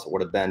what else it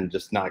would have been,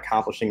 just not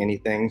accomplishing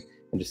anything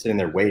and just sitting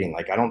there waiting.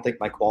 Like, I don't think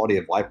my quality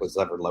of life was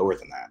ever lower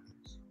than that.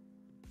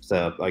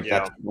 So like,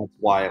 that's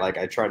why, like,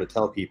 I try to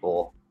tell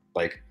people,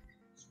 like,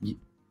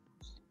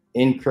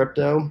 in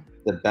crypto,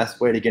 the best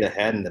way to get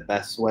ahead and the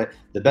best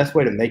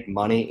way to make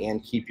money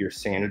and keep your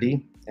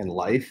sanity in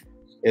life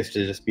is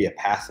to just be a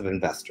passive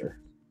investor.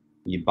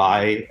 You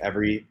buy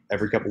every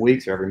couple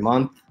weeks or every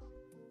month.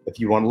 If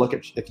you want to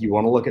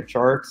look at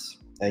charts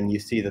and you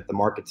see that the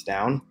market's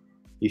down,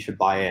 you should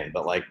buy in.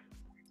 But like,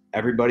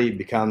 everybody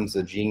becomes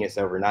a genius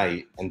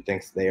overnight and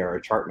thinks they are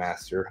a chart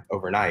master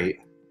overnight,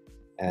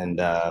 and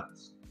I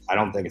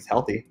don't think it's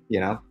healthy, you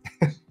know.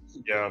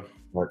 Yeah.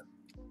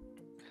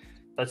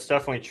 That's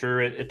definitely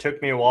true. It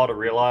took me a while to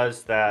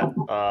realize that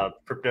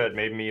crypto had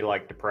made me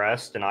like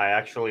depressed, and I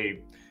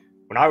actually,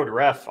 when I would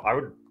ref, I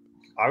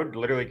would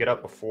literally get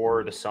up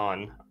before the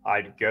sun.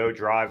 I'd go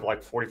drive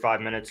like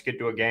 45 minutes, get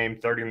to a game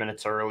 30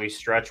 minutes early,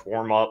 stretch,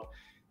 warm up.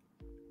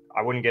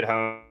 I wouldn't get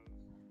home.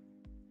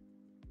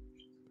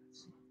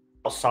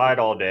 Outside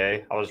all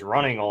day. I was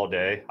running all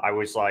day. I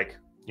was like,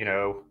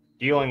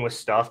 dealing with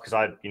stuff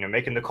because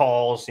making the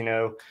calls,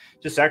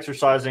 just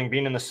exercising,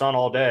 being in the sun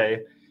all day.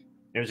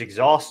 It was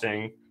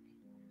exhausting,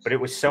 but it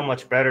was so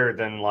much better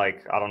than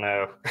like, I don't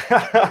know,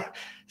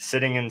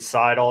 sitting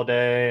inside all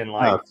day and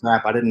like. Oh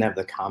crap! I didn't have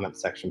the comment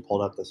section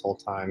pulled up this whole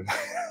time.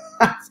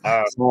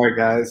 Oh, sorry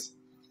guys.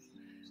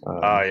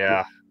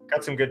 Yeah,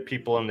 got some good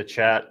people in the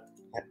chat.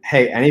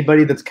 Hey,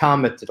 anybody that's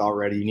commented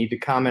already, you need to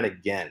comment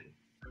again,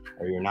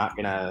 or you're not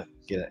gonna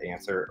get an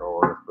answer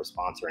or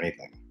response or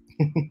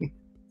anything.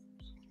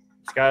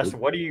 Guys,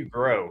 what do you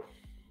grow?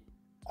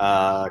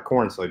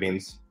 Corn,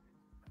 soybeans.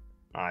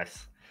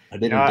 Nice. I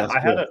did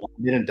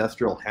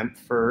industrial hemp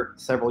for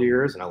several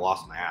years, and I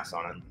lost my ass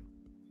on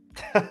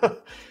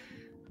it.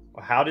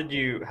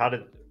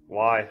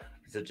 Why?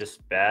 Is it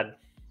just bad?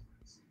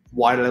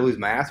 Why did I lose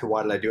my ass, or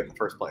why did I do it in the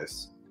first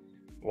place?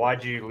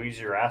 Why'd you lose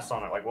your ass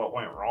on it? Like, what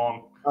went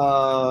wrong?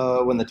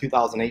 When the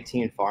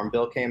 2018 Farm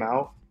Bill came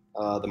out,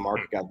 the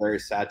market got very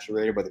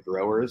saturated by the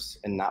growers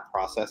and not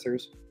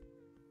processors.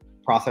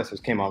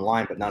 Processors came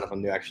online, but none of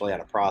them knew actually how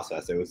to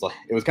process. It was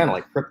kind of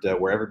like crypto,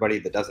 where everybody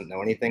that doesn't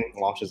know anything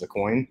launches a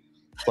coin.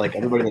 It's like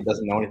everybody that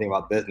doesn't know anything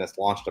about business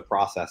launched a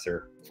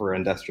processor for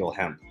industrial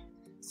hemp.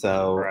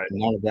 So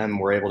none of them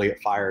were able to get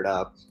fired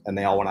up, and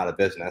they all went out of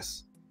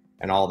business,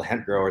 and all the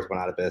hemp growers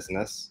went out of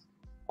business.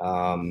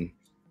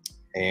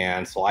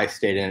 And so I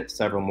stayed in it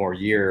several more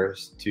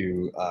years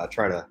to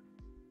try to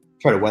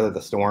weather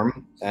the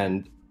storm.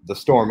 And the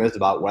storm is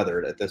about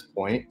weathered at this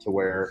point, to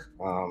where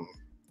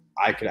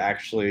I could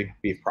actually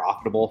be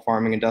profitable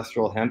farming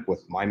industrial hemp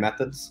with my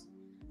methods,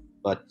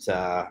 but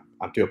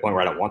I'm to a point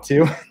where I don't want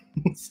to.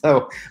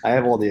 So I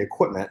have all the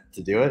equipment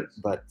to do it,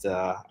 but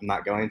I'm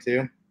not going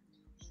to.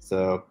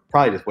 So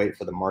probably just wait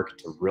for the market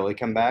to really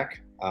come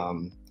back.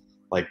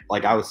 Like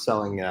I was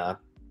selling, to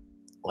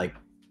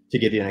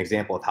give you an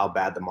example of how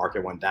bad the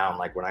market went down.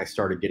 Like when I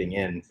started getting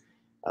in,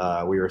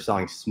 we were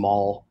selling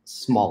small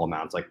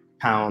amounts, like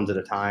pounds at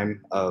a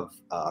time of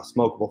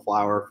smokable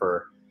flour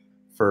for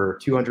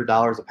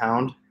 $200 a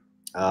pound.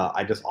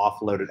 I just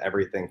offloaded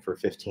everything for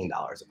 $15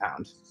 a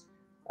pound.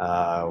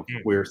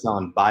 We were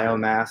selling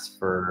biomass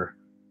for,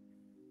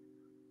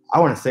 I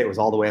want to say it was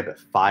all the way up at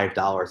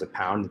 $5 a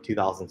pound in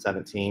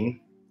 2017.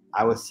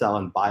 I was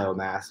selling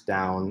biomass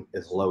down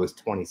as low as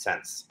 20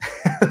 cents.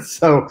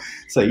 So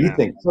you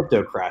think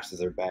crypto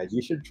crashes are bad?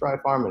 You should try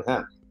farming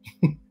hemp.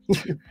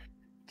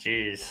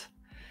 Jeez,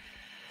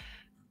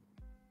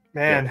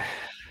 man.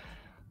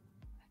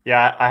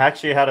 Yeah, I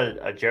actually had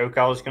a joke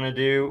I was going to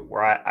do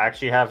where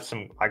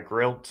I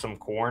grilled some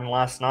corn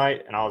last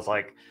night, and I was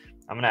like,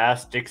 I'm going to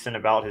ask Dixon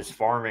about his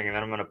farming, and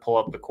then I'm going to pull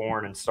up the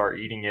corn and start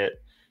eating it.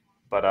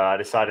 But I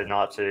decided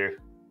not to.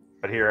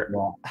 But here,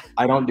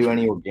 I don't do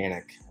any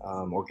organic.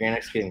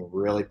 Organic's getting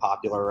really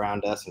popular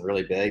around us and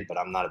really big, but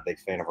I'm not a big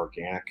fan of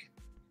organic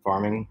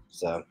farming.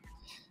 So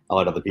I'll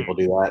let other people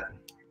do that.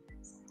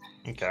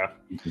 Okay.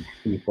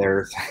 Eat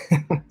theirs.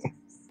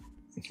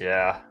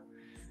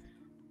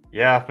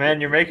 Yeah, man,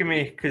 you're making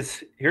me,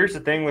 because here's the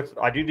thing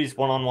I do these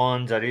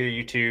one-on-ones, I do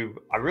YouTube,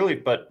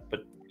 but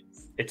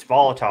it's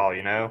volatile,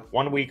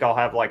 1 week I'll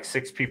have like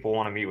 6 people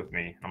want to meet with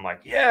me. And I'm like,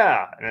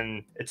 yeah. And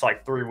then it's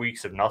like 3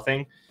 weeks of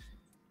nothing.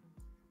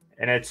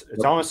 And it's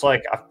almost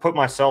like I've put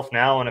myself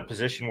now in a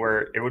position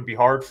where it would be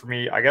hard for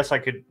me. I guess I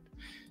could,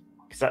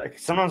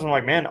 because sometimes I'm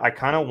like, man, I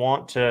kind of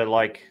want to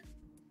like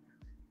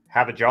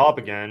have a job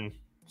again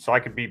so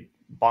I could be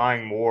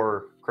buying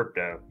more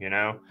crypto,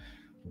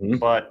 Mm-hmm.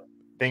 But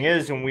thing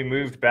is, when we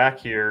moved back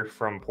here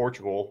from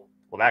Portugal,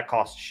 well, that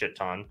cost a shit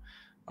ton.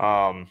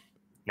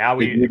 Now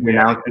did you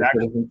announce your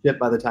citizenship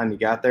by the time you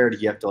got there?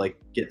 Did you have to like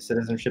get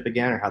citizenship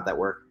again, or how'd that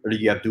work? Or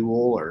did you have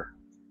dual? Or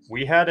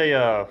we got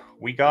a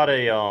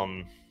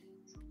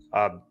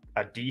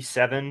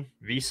D7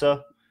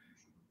 visa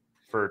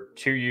for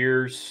 2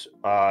 years.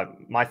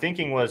 My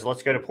thinking was,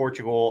 let's go to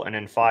Portugal, and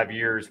in 5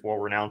 years we'll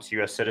renounce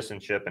U.S.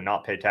 citizenship and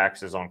not pay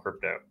taxes on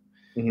crypto.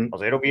 Mm-hmm. I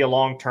was like, it'll be a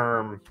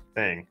long-term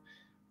thing.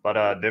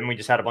 But then we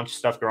just had a bunch of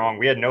stuff go wrong.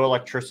 We had no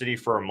electricity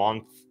for a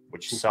month,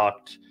 which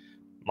sucked.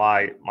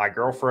 My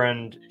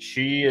girlfriend,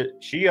 she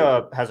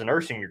has a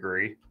nursing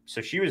degree,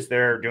 so she was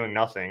there doing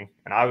nothing,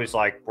 and I was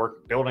like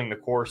building the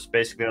course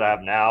basically that I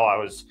have now. I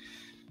was,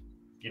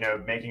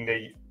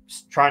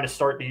 trying to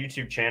start the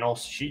YouTube channel.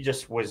 She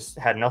just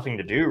had nothing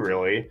to do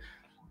really.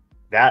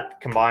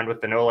 That combined with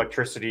the no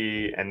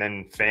electricity, and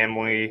then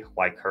family,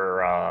 like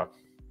her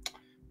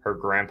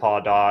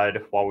grandpa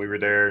died while we were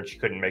there, and she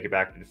couldn't make it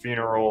back to the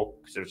funeral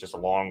because it was just a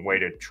long way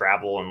to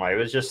travel. And like, it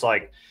was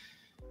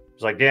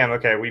like, damn,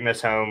 okay, we miss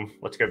home.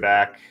 Let's go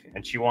back.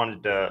 And she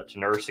wanted to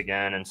nurse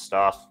again and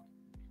stuff.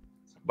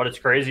 But it's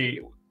crazy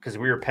because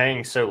we were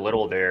paying so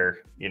little there,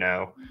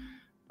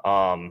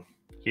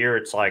 Here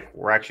it's like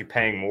we're actually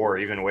paying more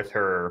even with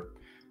her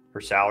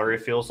salary,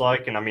 it feels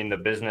like. And I mean, the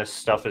business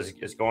stuff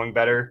is going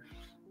better.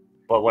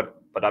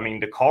 But I mean,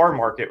 the car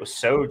market was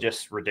so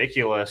just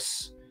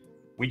ridiculous.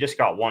 we just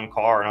got one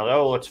car, and I was like,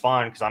 oh, it's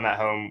fine because I'm at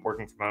home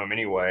working from home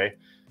anyway.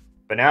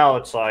 But now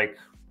it's like,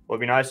 well,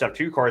 it'd be nice to have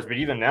 2 cars, but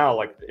even now,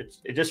 like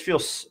it just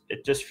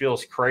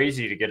feels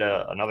crazy to get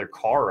another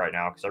car right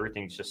now because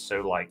everything's just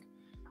so like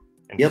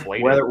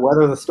inflated. Yep,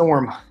 weather the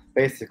storm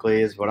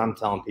basically is what I'm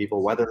telling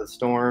people. Weather the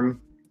storm.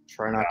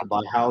 Try not to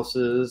buy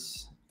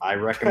houses. I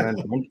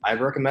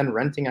recommend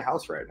renting a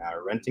house right now,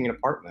 or renting an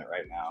apartment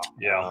right now.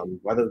 Yeah.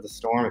 Weather the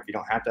storm. If you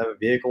don't have to have a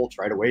vehicle,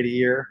 try to wait a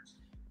year.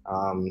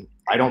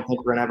 I don't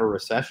think we're gonna have a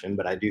recession,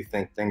 but I do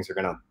think things are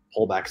gonna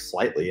pull back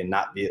slightly and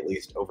not be at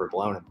least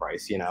overblown in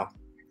price. You know,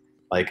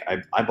 like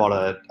I bought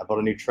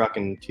a new truck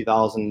in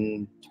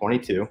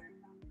 2022,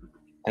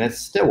 and it's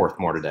still worth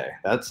more today.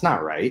 That's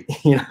not right.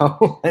 You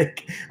know,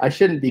 like I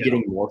shouldn't be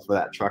getting more for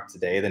that truck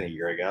today than a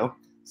year ago.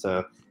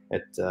 So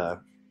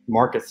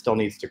market still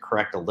needs to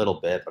correct a little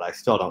bit, but I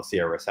still don't see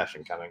a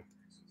recession coming.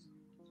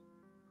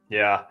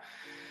 Yeah.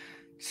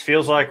 It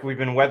feels like we've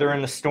been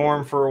weathering the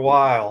storm for a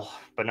while,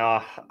 but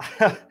nah,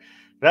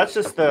 that's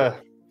just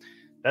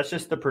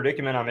the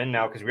predicament I'm in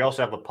now. Cause we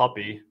also have a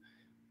puppy,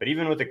 but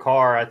even with the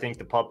car, I think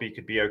the puppy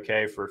could be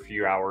okay for a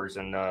few hours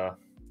and,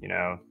 you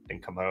know, then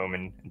come home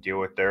and deal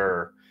with her.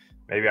 Or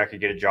maybe I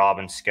could get a job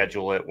and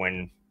schedule it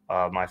when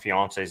my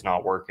fiance is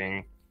not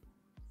working.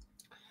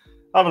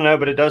 I don't know,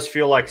 but it does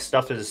feel like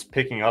stuff is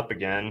picking up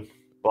again.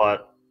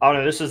 But I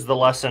don't know. This is the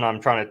lesson I'm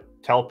trying to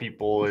tell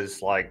people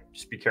is like,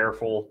 just be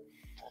careful.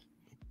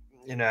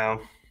 You know,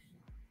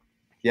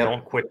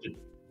 don't quit.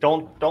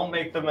 Don't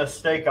make the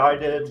mistake I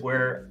did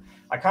where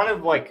I kind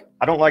of like,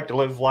 I don't like to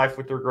live life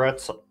with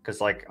regrets because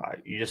like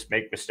you just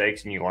make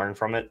mistakes and you learn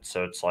from it.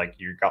 So it's like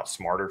you got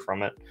smarter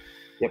from it.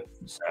 Yep.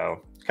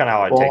 So it's kind of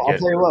how I take it. I'll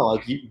tell you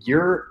what, like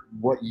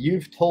what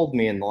you've told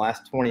me in the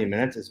last 20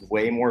 minutes is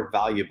way more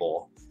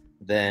valuable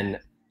than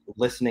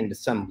listening to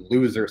some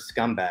loser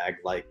scumbag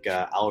like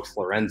Alex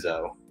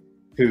Lorenzo,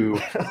 who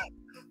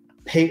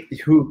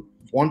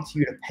wants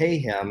you to pay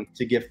him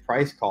to give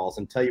price calls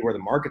and tell you where the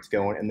market's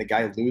going, and the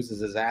guy loses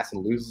his ass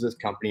and loses his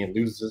company and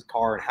loses his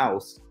car and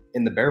house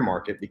in the bear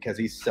market because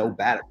he's so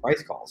bad at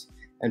price calls,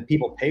 and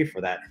people pay for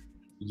that.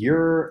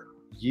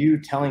 You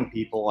telling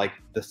people like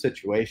the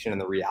situation and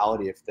the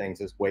reality of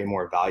things is way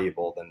more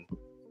valuable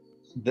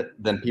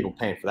than people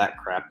paying for that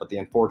crap. But the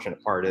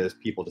unfortunate part is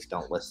people just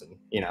don't listen.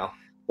 You know,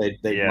 they'd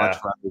much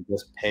rather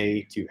just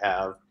pay to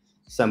have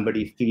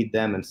somebody feed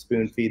them and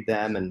spoon feed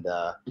them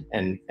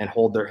and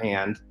hold their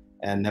hand.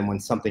 And then when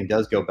something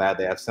does go bad,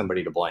 they have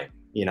somebody to blame,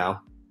 you know?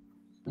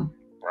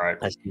 Right.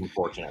 That's the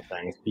unfortunate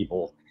thing.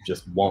 People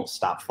just won't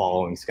stop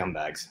following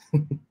scumbags.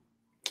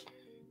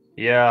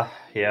 Yeah.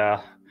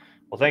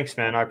 Well, thanks,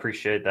 man. I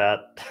appreciate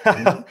that.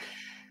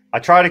 I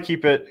try to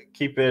keep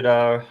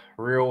it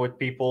real with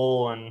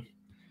people, and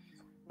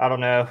I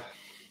don't know.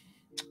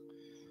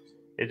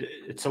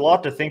 It's a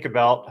lot to think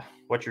about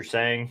what you're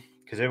saying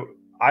because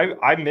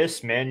I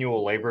miss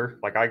manual labor.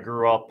 Like I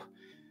grew up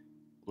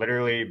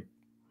literally.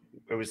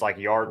 It was like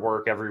yard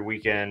work every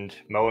weekend,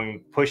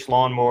 push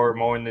lawnmower,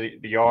 mowing the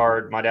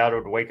yard. My dad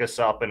would wake us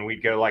up and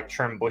we'd go like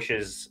trim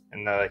bushes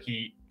in the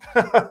heat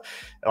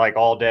like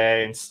all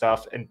day and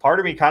stuff. And part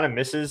of me kind of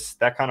misses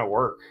that kind of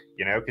work,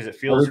 you know, because it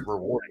feels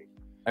rewarding.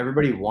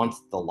 Everybody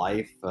wants the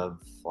life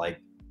of like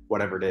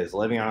whatever it is,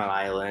 living on an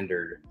island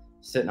or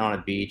sitting on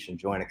a beach,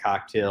 enjoying a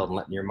cocktail and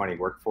letting your money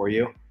work for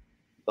you.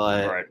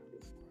 But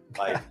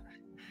like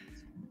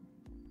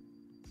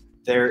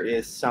there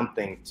is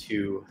something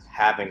to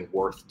having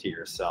worth to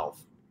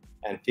yourself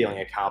and feeling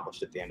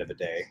accomplished at the end of the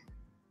day.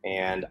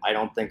 And I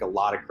don't think a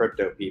lot of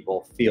crypto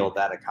people feel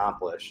that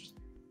accomplished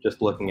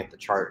just looking at the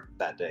chart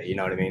that day. You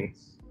know what I mean?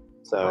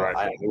 So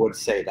I would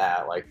say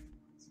that like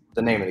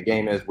the name of the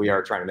game is we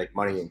are trying to make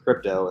money in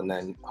crypto. And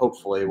then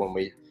hopefully when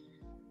we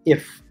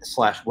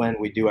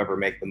do ever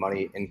make the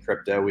money in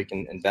crypto, we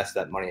can invest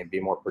that money and be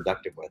more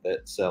productive with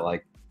it. So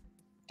like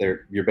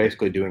you're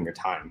basically doing your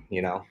time,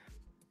 you know?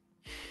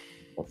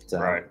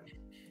 Right.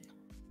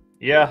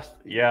 Yeah.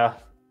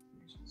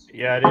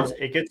 It is.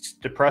 It gets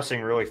depressing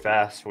really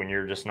fast when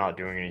you're just not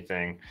doing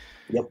anything.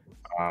 Yep.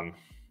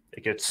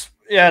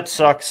 It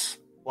sucks.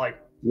 Like,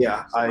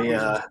 yeah,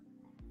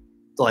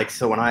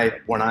 so when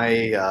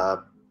I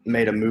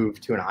made a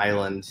move to an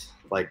island,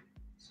 like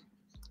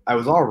I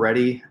was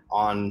already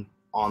on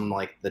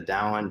like the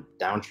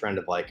downtrend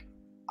of like,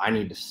 I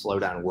need to slow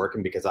down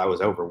working because I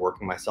was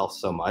overworking myself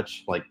so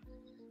much. Like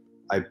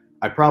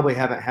I probably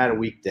haven't had a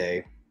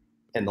weekday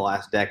in the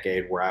last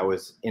decade where I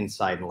was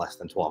inside in less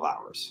than 12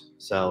 hours.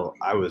 So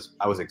I was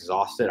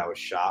exhausted. I was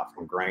shot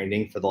from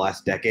grinding for the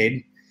last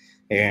decade.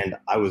 And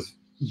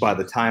by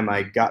the time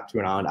I got to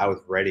an island, I was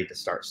ready to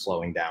start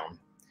slowing down.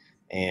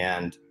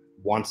 And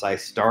once I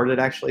started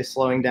actually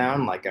slowing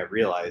down, like I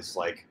realized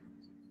like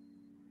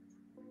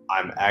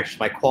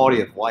my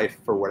quality of life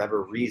for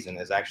whatever reason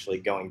is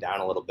actually going down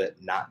a little bit,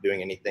 not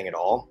doing anything at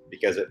all,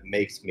 because it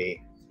made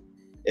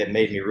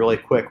me really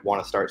quick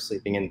want to start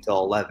sleeping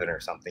until 11 or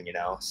something, you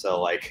know?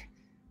 So like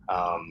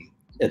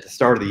at the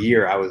start of the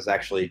year, I was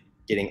actually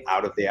getting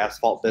out of the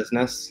asphalt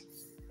business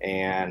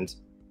and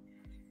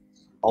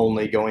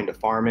only going to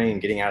farming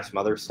and getting out of some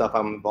other stuff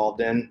I'm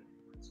involved in.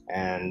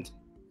 And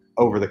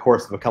over the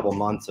course of a couple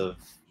months of,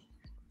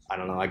 I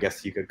don't know, I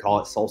guess you could call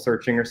it soul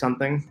searching or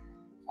something,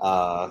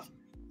 I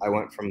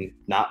went from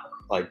not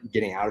like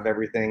getting out of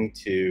everything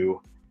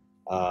to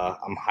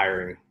I'm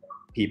hiring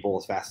people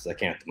as fast as I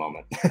can at the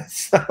moment.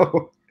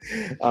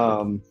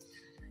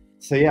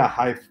 So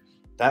yeah,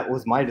 that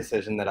was my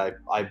decision that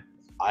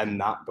I'm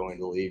not going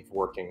to leave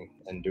working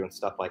and doing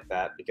stuff like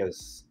that,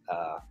 because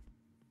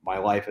my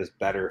life is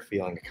better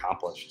feeling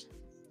accomplished.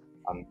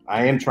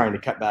 I am trying to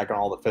cut back on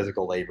all the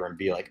physical labor and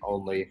be like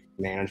only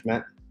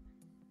management.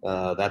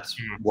 That's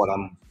what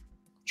I'm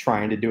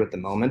trying to do at the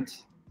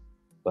moment.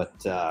 But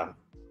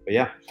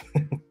yeah.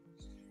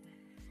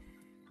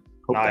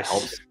 Hope that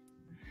helps.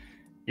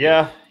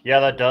 Yeah,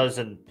 that does.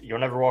 And You'll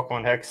Never Walk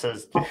on Hex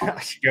says I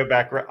should go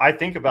back. I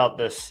think about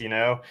this,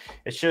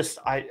 it's just,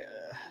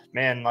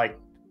 man, like,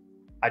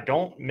 I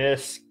don't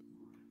miss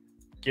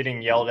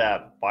getting yelled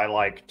at by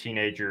like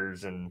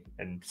teenagers and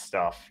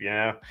stuff,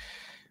 Yeah.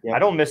 I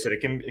don't miss it.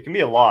 It can be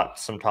a lot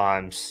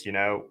sometimes,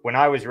 When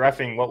I was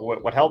reffing,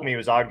 what helped me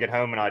was I'd get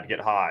home and I'd get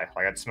high,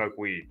 like I'd smoke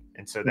weed,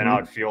 and so then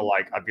I'd feel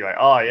like I'd be like,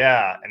 oh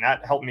yeah, and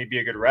that helped me be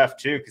a good ref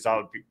too, because I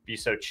would be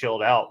so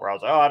chilled out where I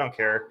was like, oh, I don't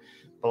care,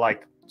 but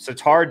like, so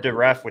it's hard to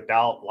ref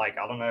without, like,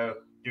 I don't know,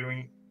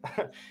 doing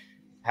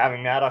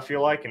having that. I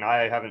feel like, and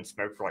I haven't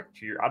smoked for like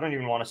 2 years. I don't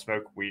even want to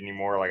smoke weed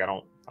anymore. Like I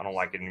don't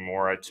like it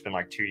anymore. It's been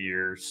like 2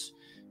 years,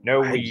 no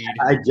weed.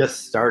 I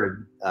just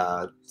started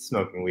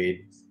smoking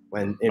weed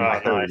when in my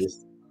 30s.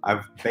 Nice.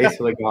 I've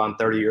basically gone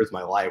 30 years of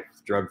my life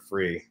drug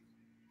free,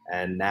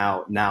 and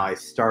now I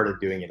started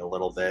doing it a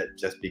little bit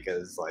just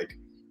because, like,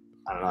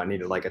 I don't know, I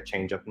needed like a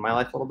change up in my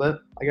life a little bit,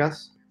 I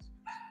guess.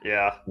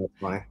 Yeah, that's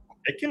funny.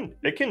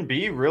 It can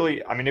be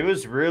really, I mean, it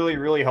was really,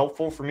 really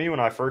helpful for me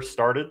when I first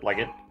started. Like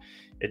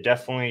it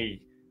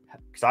definitely,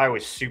 because I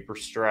was super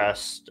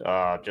stressed,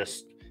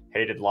 just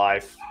hated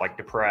life, like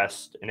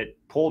depressed, and it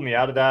pulled me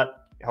out of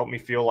that, helped me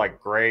feel like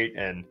great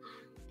and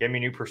gave me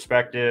new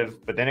perspective.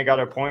 But then it got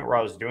to a point where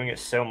I was doing it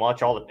so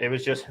much, it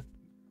was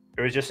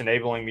just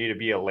enabling me to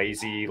be a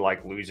lazy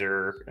like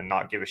loser and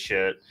not give a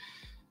shit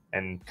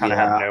and kind of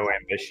have no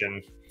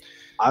ambition.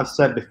 I've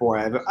said before,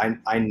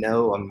 I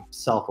know I'm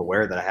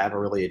self-aware that I have a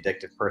really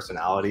addictive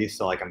personality.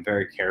 So like, I'm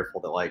very careful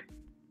that, like,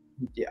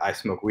 I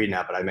smoke weed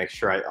now, but I make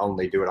sure I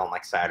only do it on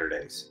like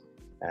Saturdays.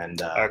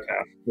 And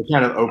it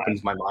kind of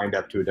opens my mind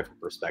up to a different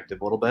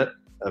perspective a little bit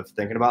of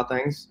thinking about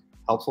things.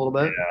 Helps a little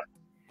bit. Yeah.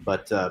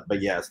 But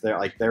yes,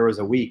 there was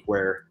a week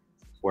where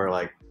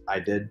like I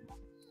did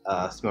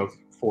smoke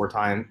 4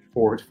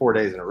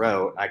 days in a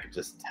row. I could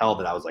just tell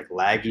that I was like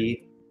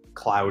laggy,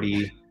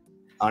 cloudy,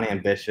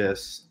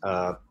 unambitious,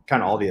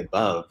 kind of all the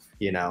above,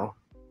 and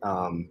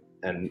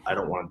I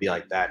don't want to be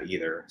like that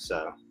either.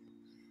 So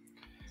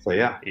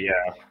yeah.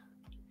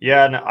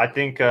 Yeah, and I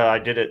think I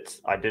did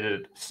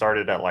it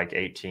started at like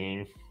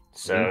 18.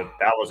 So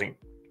that wasn't,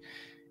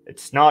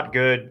 it's not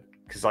good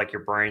because like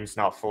your brain's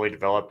not fully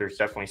developed. There's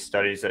definitely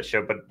studies that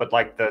show, but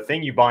like the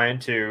thing you buy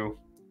into,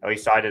 at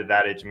least I did at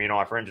that age, me and all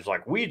my friends was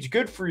like, weed's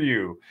good for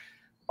you.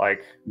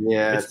 Like,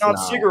 yeah, it's not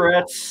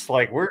cigarettes.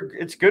 Like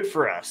it's good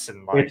for us.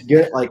 And like, it's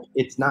good. Like,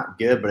 it's not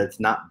good, but it's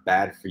not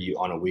bad for you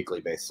on a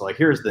weekly basis. So like,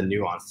 here's the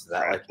nuance to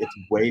that. Right. Like, it's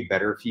way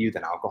better for you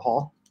than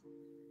alcohol,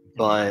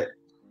 but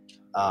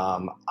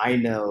I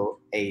know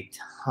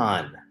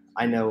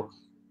I know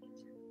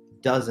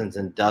dozens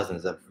and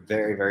dozens of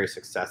very, very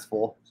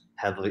successful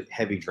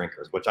heavy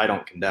drinkers, which I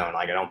don't condone.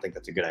 Like, I don't think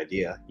that's a good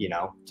idea,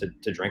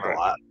 to drink a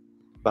lot.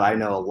 But I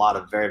know a lot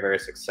of very, very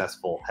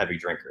successful heavy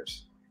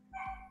drinkers.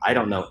 I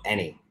don't know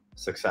any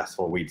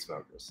successful weed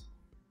smokers.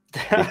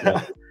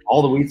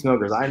 All the weed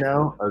smokers I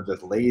know are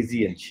just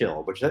lazy and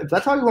chill, which if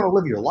that's how you want to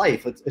live your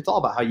life, it's all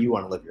about how you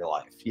want to live your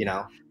life,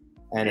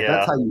 And if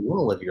that's how you want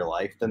to live your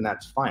life, then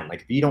that's fine.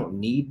 Like, if you don't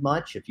need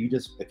much, if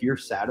you're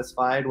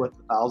satisfied with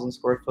a 1,000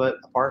 square foot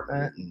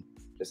apartment and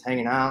just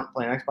hanging out,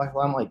 playing Xbox,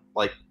 well, I'm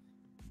like,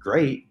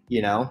 great,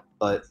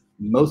 but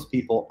most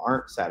people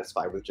aren't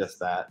satisfied with just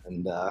that.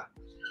 And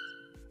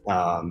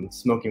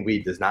smoking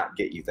weed does not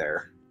get you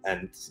there.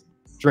 And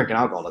drinking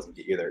alcohol doesn't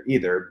get you there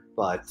either,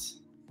 but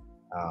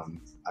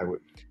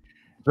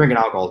drinking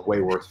alcohol is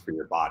way worse for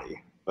your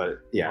body. But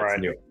yeah, it's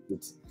new.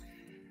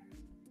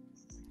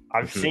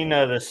 I've seen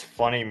this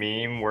funny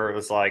meme where it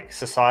was like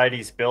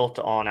society's built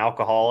on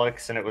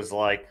alcoholics, and it was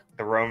like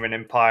the Roman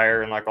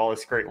Empire and like all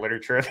this great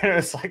literature. And it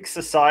was like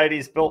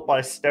society's built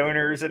by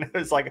stoners, and it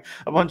was like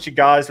a bunch of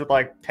guys with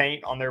like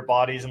paint on their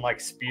bodies and like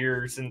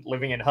spears and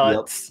living in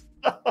huts.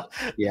 Yep.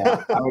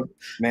 Yeah,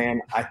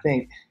 I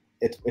think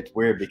it's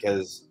weird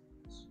because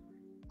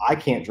I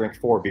can't drink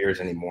 4 beers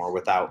anymore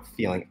without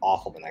feeling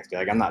awful the next day.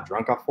 Like, I'm not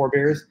drunk off 4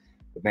 beers,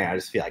 but man, I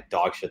just feel like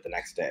dog shit the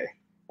next day.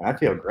 And I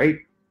feel great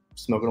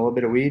smoking a little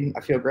bit of weed.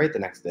 I feel great the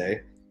next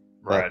day.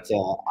 But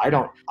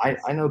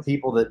I know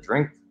people that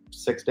drink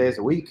 6 days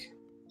a week,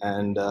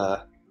 and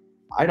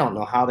I don't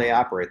know how they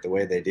operate the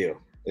way they do.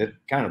 It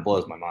kind of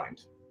blows my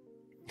mind.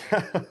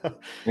 I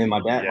mean, my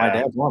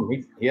dad's one,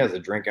 he has a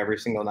drink every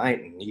single night,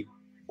 and he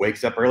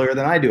wakes up earlier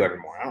than I do every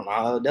morning. I don't know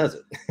how he does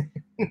it.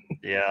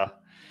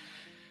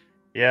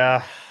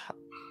 Yeah.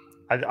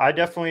 I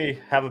definitely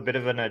have a bit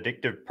of an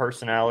addictive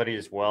personality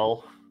as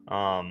well.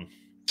 I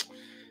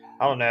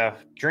don't know.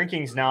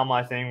 Drinking's now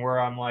my thing where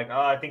I'm like,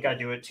 oh, I think I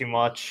do it too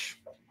much.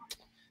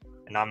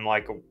 And I'm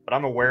like, but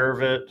I'm aware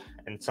of it.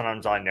 And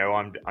sometimes I know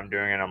I'm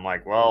doing it. I'm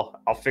like, well,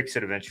 I'll fix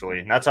it eventually.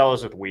 And that's how I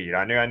was with weed.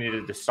 I knew I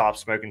needed to stop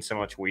smoking so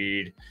much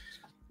weed.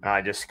 And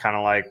I just kind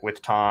of like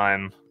with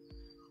time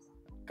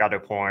got to a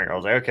point where I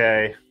was like,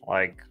 okay,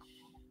 like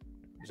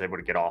I was able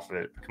to get off of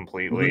it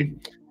completely.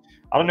 Mm-hmm.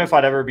 I don't know if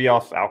I'd ever be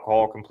off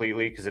alcohol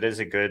completely because it is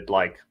a good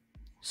like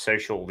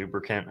social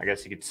lubricant, I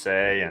guess you could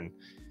say. And,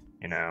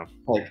 you know,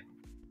 like,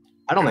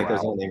 I don't think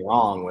there's anything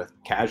wrong with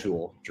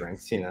casual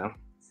drinks, you know?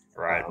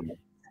 Right.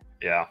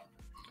 Yeah.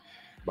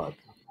 But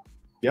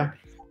yeah.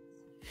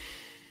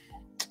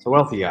 So what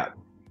else you got?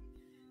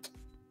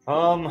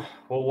 Well,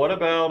 what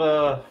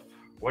about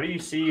what do you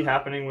see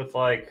happening with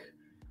like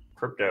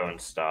crypto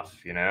and stuff?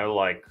 You know,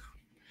 like,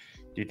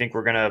 do you think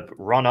we're gonna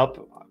run up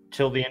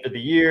till the end of the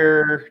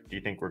year? Do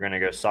you think we're gonna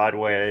go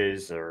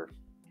sideways? Or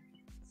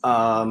If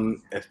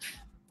I'm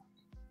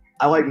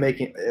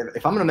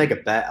gonna make a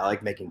bet, I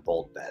like making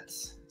bold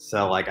bets.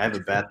 So like I have a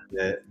bet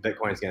that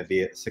Bitcoin is gonna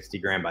be at 60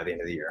 grand by the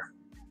end of the year.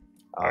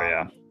 Oh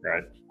yeah,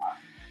 right.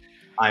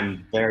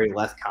 I'm very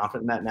less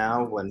confident in that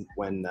now. When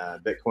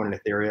Bitcoin and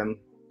Ethereum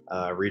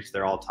reached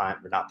their all-time,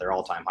 or not their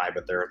all-time high,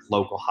 but their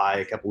local high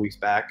a couple weeks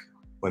back,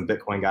 when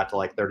Bitcoin got to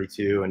like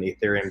 32 and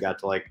Ethereum got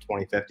to like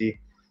 2050,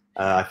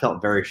 I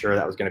felt very sure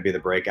that was going to be the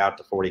breakout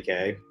to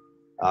 40K.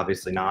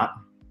 Obviously not.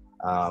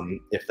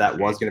 If that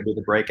was going to be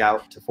the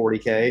breakout to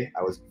 40K,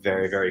 I was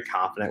very, very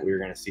confident we were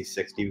going to see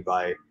 60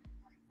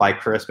 by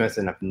Christmas.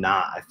 And if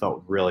not, I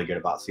felt really good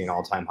about seeing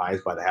all-time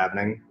highs by the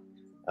halving.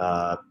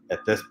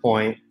 At this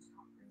point,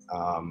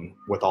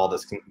 with all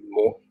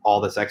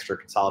this extra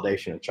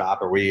consolidation and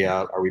chop, are we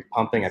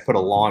pumping? I put a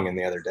long in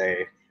the other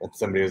day, and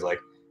somebody was like,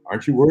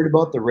 "Aren't you worried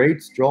about the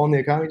rates drawing the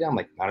economy down?" I'm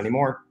like, not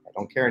anymore. I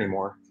don't care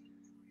anymore.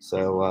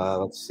 So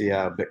let's see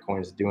how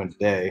Bitcoin is doing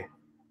today.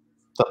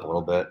 It's up a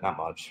little bit, not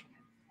much.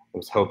 I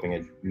was hoping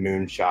it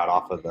moonshot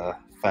off of the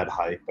Fed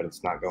hype, but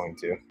it's not going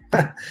to.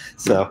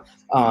 So,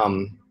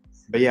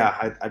 but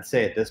yeah, I'd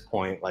say at this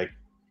point, like,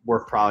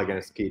 we're probably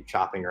going to keep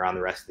chopping around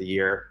the rest of the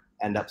year,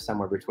 end up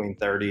somewhere between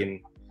 30 and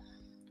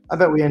I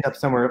bet we end up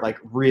somewhere, like,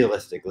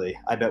 realistically,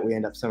 I bet we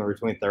end up somewhere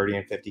between 30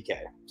 and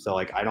 50K. So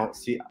like, I don't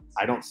see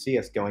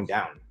us going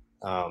down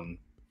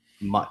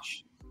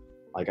much.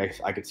 Like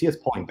I could see us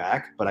pulling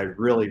back, but I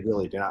really,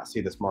 really do not see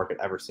this market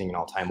ever seeing an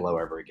all-time low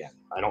ever again.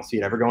 I don't see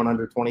it ever going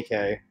under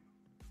 20K.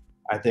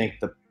 I think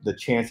the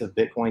chance of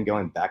Bitcoin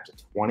going back to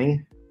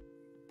 20,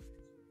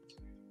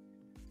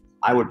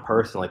 I would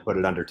personally put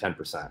it under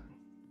 10%.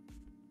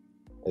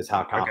 Is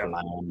how confident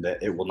I am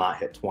that it will not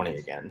hit 20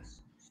 again.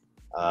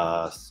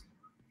 I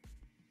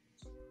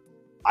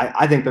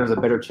think there's a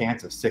better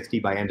chance of 60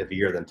 by end of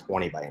year than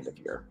 20 by end of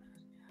year,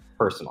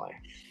 personally.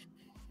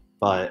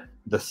 But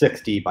the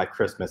 60 by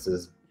Christmas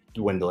is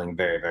dwindling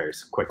very, very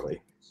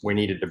quickly. We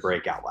needed to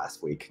break out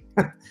last week.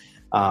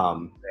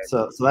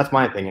 So that's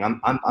my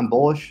opinion. I'm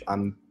bullish.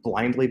 I'm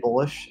blindly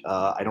bullish.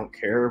 I don't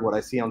care what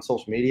I see on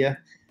social media.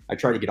 I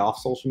try to get off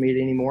social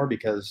media anymore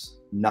because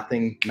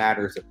nothing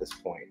matters at this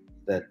point.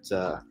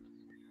 That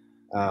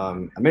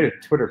I made a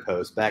Twitter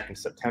post back in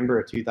September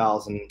of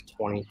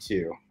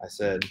 2022. I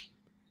said,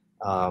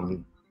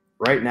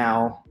 right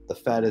now the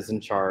Fed is in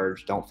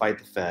charge. Don't fight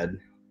the Fed.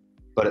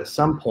 But at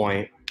some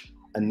point,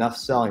 enough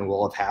selling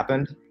will have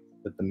happened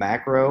that the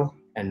macro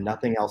and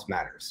nothing else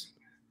matters.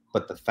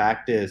 But the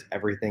fact is,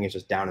 everything is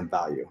just down in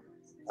value.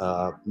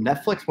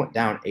 Netflix went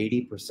down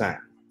 80%, and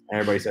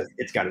everybody says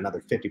it's got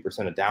another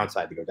 50% of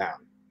downside to go down.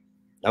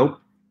 Nope.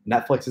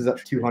 Netflix is up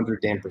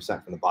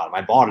 200% from the bottom.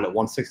 I bought it at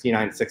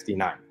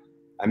 169.69.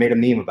 I made a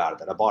meme about it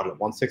that I bought it at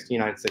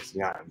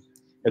 169.69.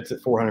 It's at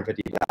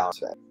 $450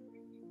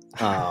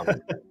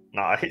 today.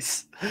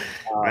 Nice.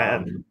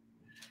 Man.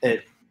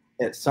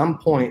 At some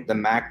point, the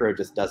macro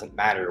just doesn't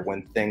matter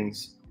when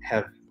things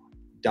have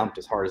dumped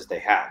as hard as they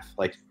have.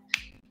 Like,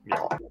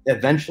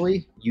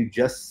 eventually, you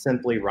just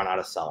simply run out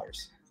of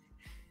sellers.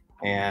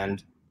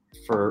 And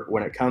for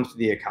when it comes to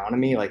the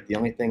economy, like, the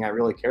only thing I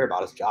really care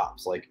about is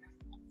jobs. Like,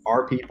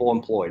 are people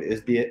employed?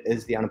 Is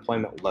the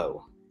unemployment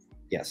low?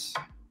 Yes.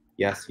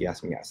 Yes,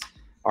 yes, and yes.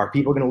 Are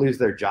people going to lose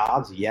their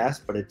jobs? Yes,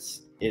 but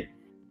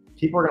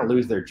people are going to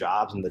lose their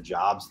jobs, and the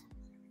jobs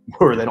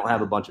where they don't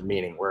have a bunch of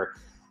meaning. Where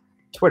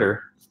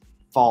Twitter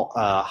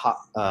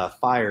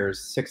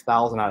fires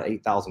 6,000 out of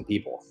 8,000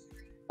 people.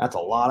 That's a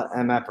lot of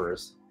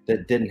MFers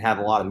that didn't have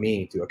a lot of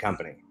meaning to a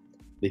company.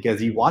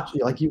 Because you watch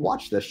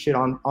this shit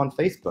on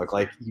Facebook.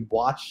 Like, you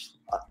watch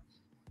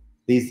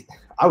these,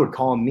 I would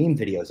call them meme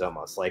videos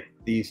almost. Like,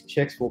 these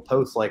chicks will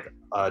post like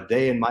a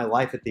day in my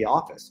life at the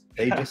office.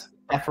 They just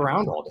F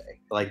around all day.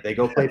 Like, they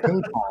go play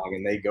ping pong,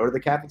 and they go to the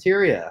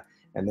cafeteria,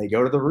 and they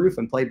go to the roof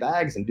and play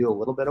bags and do a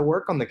little bit of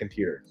work on the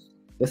computer.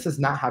 This is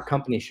not how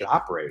companies should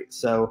operate.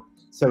 So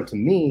to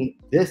me,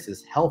 this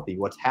is healthy.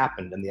 What's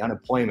happened, and the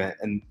unemployment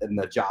and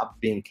the job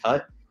being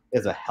cut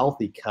is a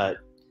healthy cut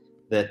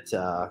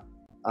that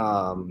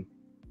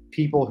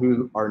people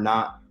who are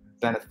not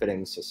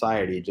benefiting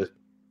society just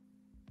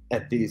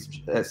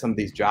at some of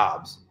these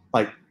jobs.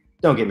 Like,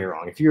 don't get me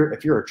wrong, if you're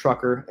a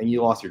trucker and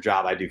you lost your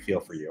job, I do feel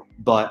for you,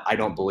 but I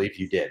don't believe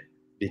you did,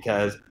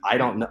 because I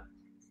don't know.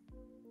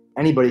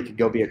 Anybody could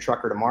go be a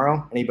trucker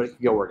tomorrow. Anybody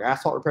could go work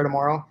asphalt repair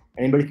tomorrow.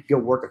 Anybody could go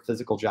work a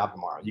physical job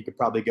tomorrow. You could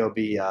probably go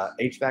be a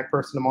HVAC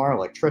person tomorrow,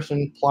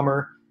 electrician,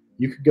 plumber.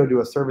 You could go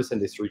do a service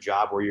industry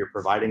job where you're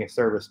providing a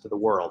service to the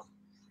world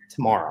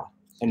tomorrow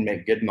and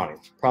make good money,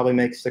 probably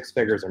make 6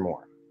 figures or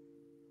more.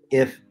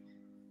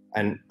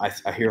 And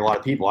I hear a lot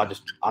of people,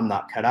 I'm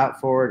not cut out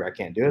for it, or I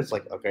can't do it. It's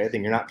like, okay,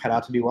 then you're not cut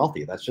out to be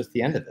wealthy. That's just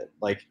the end of it.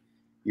 Like,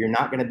 you're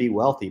not going to be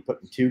wealthy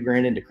putting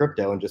 $2,000 into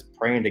crypto and just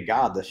praying to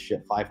God this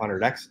shit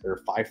 500x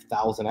or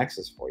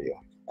 5,000x's for you,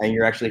 and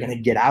you're actually going to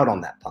get out on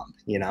that pump.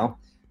 You know,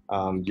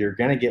 you're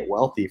going to get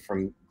wealthy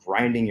from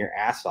grinding your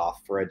ass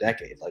off for a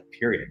decade. Like,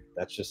 period.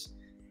 That's just,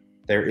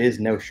 there is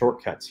no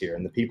shortcuts here,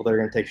 and the people that are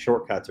going to take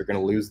shortcuts are going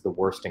to lose the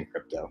worst in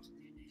crypto,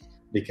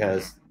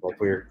 because like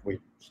we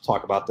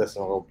talk about this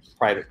in a little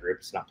private group.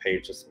 It's not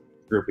paid, just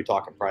a group we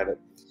talk in private.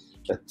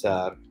 But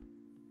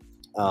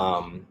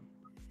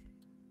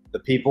the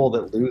people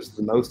that lose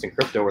the most in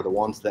crypto are the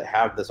ones that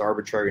have this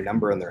arbitrary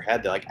number in their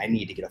head. They're like, I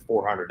need to get a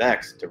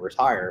 400x to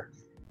retire,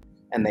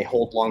 and they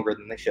hold longer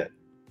than they should.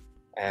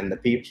 And the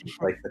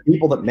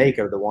people that make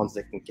are the ones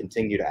that can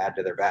continue to add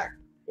to their bag.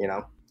 You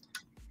know,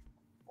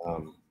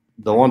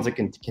 the ones that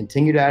can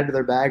continue to add to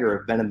their bag or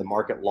have been in the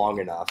market long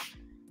enough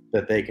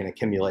that they can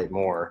accumulate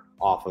more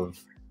off of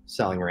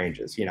selling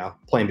ranges. You know,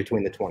 playing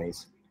between the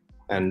 20s,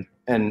 and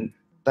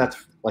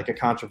that's like a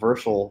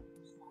controversial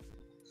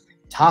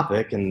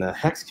topic in the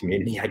hex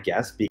community, I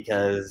guess,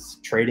 because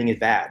trading is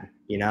bad.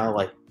 You know,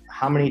 like,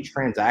 how many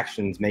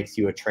transactions makes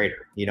you a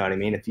trader? You know what I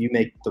mean? If you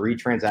make 3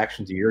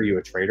 transactions a year, are you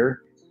a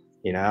trader?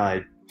 You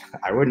know,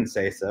 I wouldn't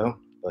say so,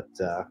 but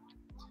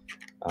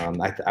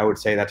I would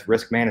say that's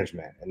risk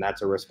management, and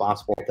that's a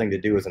responsible thing to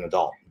do as an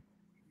adult.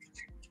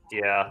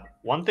 Yeah,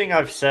 one thing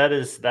I've said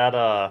is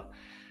that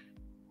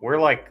we're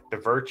like the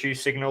virtue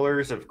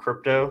signalers of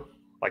crypto,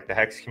 like the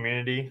hex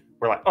community.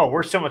 We're like, oh,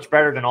 we're so much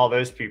better than all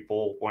those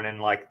people, when in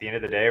like the end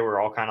of the day,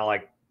 we're all kind of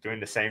like doing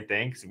the same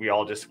thing, because we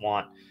all just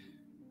want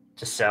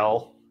to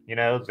sell, you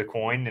know, the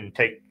coin, and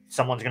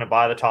someone's going to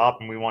buy the top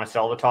and we want to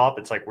sell the top.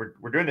 It's like we're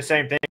doing the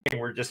same thing.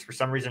 We're just, for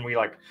some reason, we're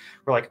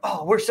like,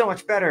 oh, we're so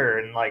much better,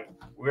 and like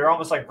we're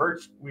almost like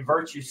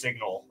virtue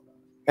signal.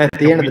 At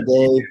the end of the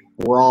day,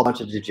 we're all a bunch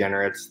of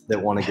degenerates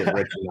that want to get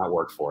rich and not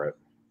work for it.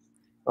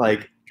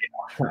 Like,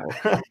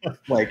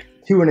 like,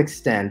 to an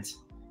extent,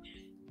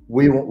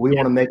 we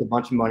want to make a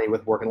bunch of money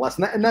with working less,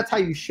 and that's how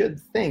you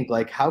should think.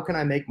 Like, how can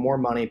I make more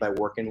money by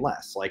working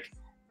less? Like,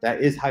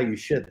 that is how you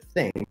should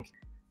think.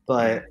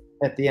 But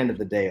at the end of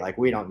the day, like,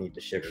 we don't need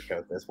to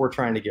sugarcoat this. We're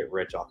trying to get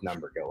rich off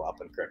number go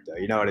up in crypto.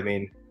 You know what I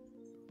mean?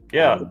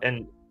 Yeah,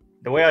 and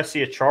the way I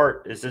see a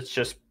chart is it's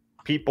just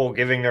people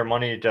giving their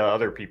money to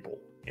other people.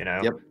 You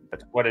know, Yep.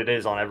 That's what it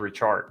is on every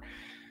chart.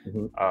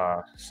 Mm-hmm.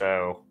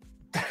 So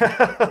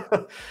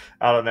I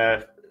don't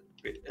know.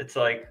 It's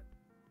like,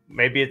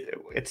 maybe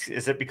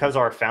is it because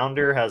our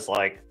founder has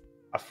like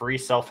a free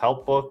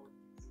self-help book?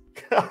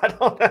 I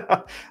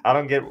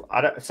don't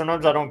know.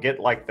 Sometimes I don't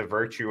get like the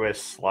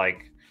virtuous,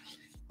 like,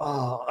 you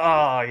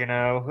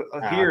know,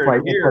 here,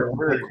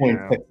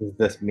 Bitcoin fixes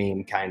this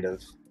meme kind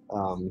of,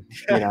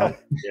 you know.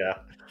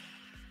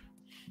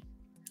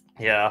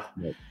 Yeah.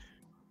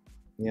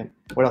 Yep.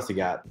 What else you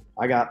got?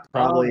 I got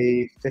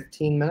probably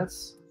 15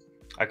 minutes.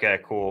 Okay,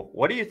 cool.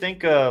 What do you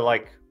think,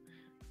 like,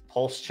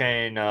 Pulse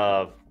Chain,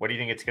 what do you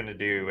think it's going to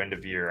do end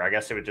of year? I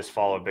guess it would just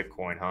follow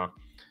Bitcoin, huh?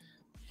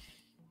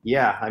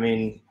 Yeah, I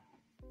mean,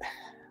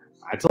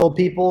 I told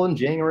people in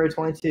January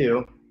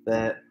 22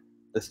 that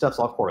this stuff's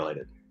all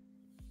correlated.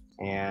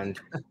 And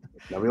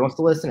nobody wants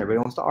to listen.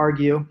 Everybody wants to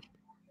argue.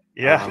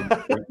 Yeah.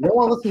 You don't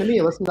want to listen to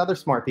me. Listen to other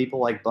smart people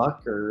like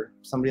Buck or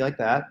somebody like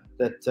that.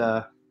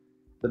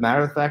 The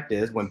matter of the fact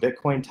is, when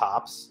Bitcoin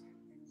tops,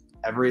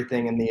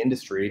 everything in the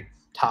industry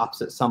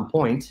tops at some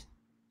point,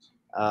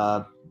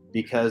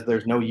 because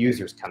there's no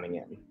users coming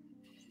in.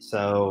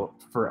 So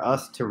for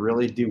us to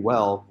really do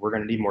well, we're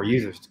going to need more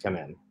users to come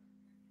in.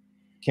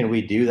 Can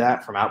we do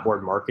that from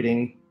outboard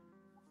marketing?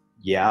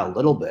 Yeah, a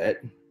little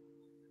bit,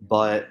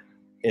 but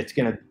it's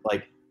going to,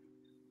 like,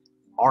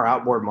 our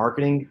outboard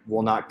marketing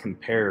will not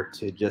compare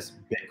to just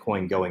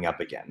Bitcoin going up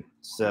again.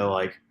 So,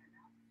 like,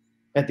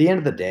 at the end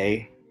of the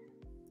day,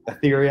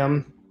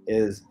 Ethereum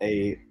is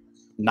a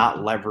not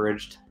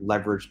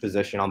leveraged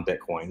position on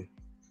Bitcoin,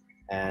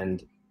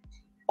 and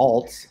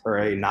alts are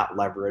a not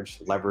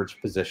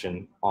leveraged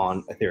position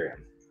on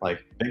Ethereum.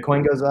 Like,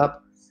 Bitcoin goes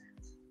up,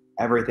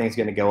 everything's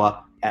going to go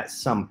up at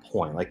some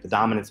point. Like, the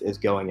dominance is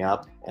going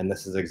up, and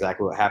this is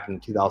exactly what happened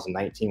in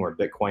 2019, where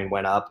Bitcoin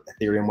went up,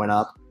 Ethereum went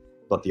up,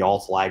 but the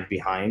alts lagged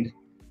behind.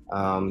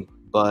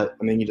 But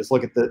I mean, you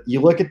look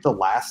at the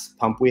last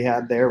pump we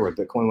had there, where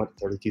Bitcoin went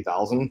to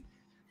 32,000.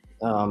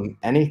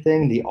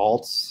 Anything the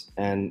alts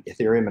and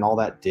Ethereum and all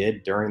that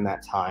did during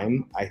that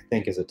time, I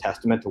think, is a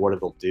testament to what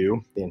it'll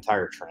do, the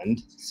entire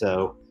trend.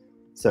 So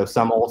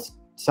some alts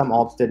some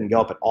alts didn't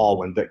go up at all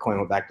when Bitcoin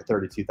went back to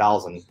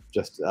 32,000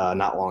 just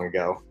not long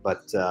ago.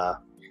 But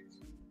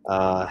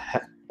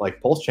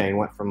like Pulse Chain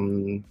went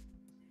from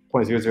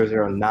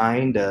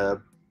 0.0009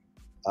 to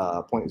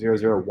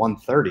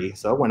 0.00130,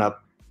 so it went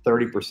up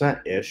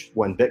 30% ish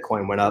when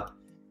Bitcoin went up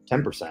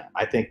 10%.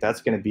 I think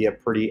that's going to be a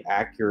pretty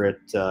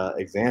accurate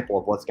example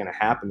of what's going to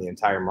happen the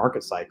entire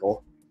market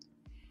cycle.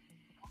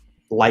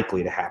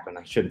 Likely to happen.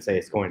 I shouldn't say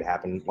it's going to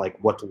happen. Like,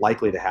 what's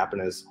likely to happen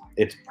is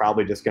it's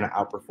probably just going to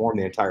outperform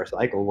the entire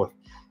cycle.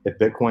 If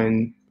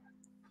Bitcoin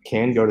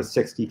can go to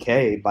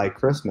 60K by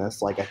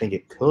Christmas, like I think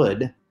it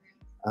could,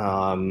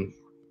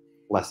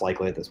 less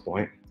likely at this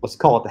point. Let's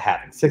call it the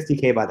halving.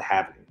 60K by the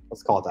halving.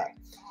 Let's call it that.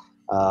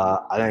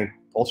 I think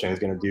Pulse Chain is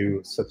going to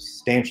do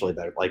substantially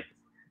better, like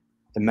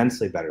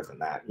immensely better than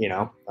that. You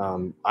know,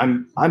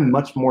 I'm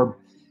much more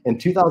in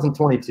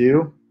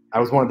 2022. I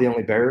was one of the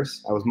only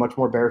bears. I was much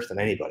more bearish than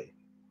anybody.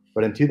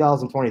 But in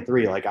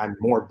 2023, like I'm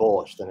more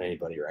bullish than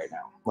anybody right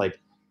now.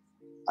 Like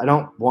I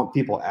don't want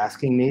people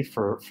asking me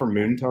for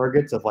moon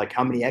targets of like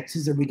how many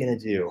X's are we going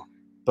to do,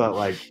 but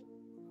like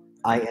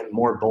I am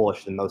more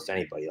bullish than most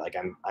anybody. Like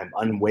I'm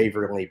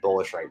unwaveringly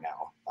bullish right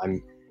now.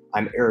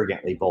 I'm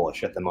arrogantly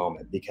bullish at the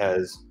moment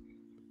because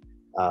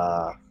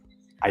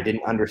I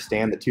didn't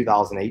understand the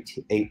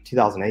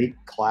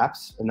 2008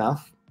 collapse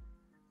enough.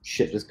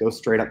 Shit just goes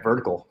straight up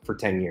vertical for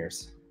 10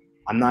 years.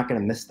 I'm not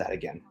going to miss that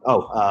again.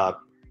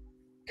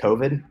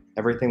 COVID,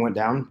 everything went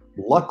down.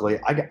 Luckily,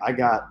 I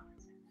got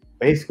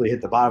basically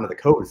hit the bottom of the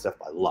COVID stuff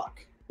by luck,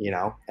 you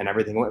know, and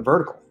everything went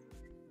vertical.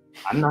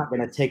 I'm not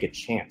going to take a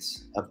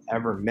chance of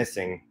ever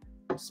missing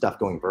stuff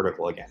going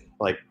vertical again.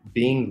 Like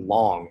being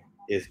long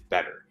is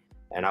better.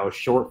 And I was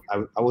short.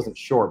 I wasn't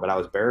short, but I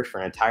was bearish for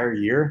an entire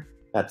year.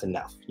 That's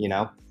enough, you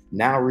know.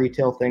 Now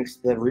retail thinks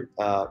the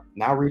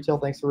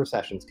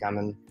recession's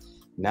coming.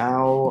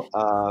 Now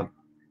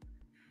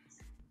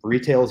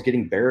retail is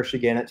getting bearish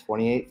again at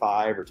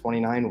 28.5 or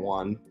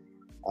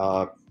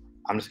 29.1.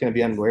 I'm just going to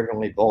be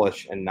unwaveringly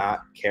bullish and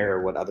not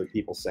care what other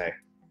people say.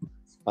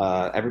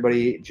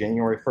 Everybody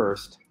January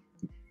 1st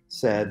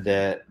said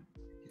that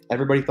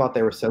everybody thought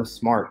they were so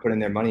smart putting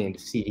their money into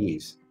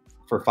CDs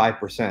for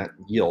 5%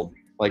 yield,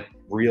 like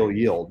real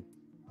yield,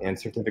 and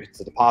certificates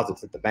of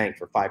deposits at the bank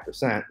for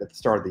 5% at the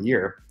start of the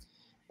year.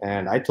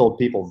 And I told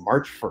people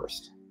March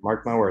 1st,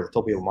 mark my words, I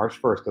told people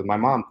March 1st because my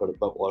mom put a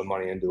boatload of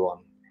money into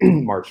on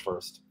March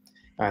 1st.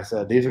 And I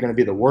said, these are going to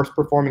be the worst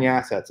performing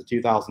assets of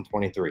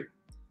 2023.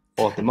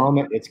 Well, at the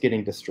moment, it's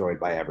getting destroyed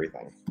by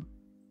everything.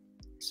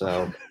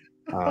 So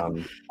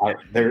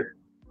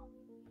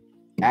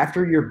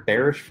after you're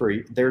bearish for a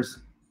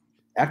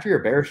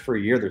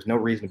year, there's no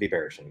reason to be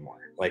bearish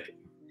anymore. Like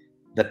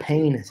the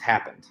pain has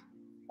happened.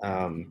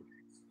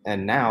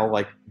 And now,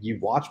 like you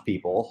watch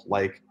people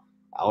like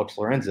Alex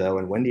Lorenzo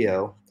and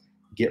Wendio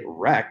get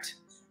wrecked.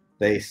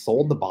 They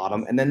sold the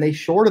bottom and then they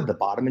shorted the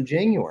bottom in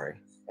January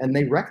and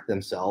they wrecked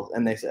themselves.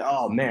 And they say,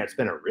 oh man, it's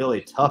been a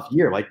really tough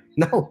year. Like,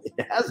 no,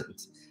 it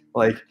hasn't.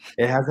 Like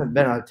it hasn't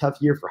been a tough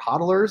year for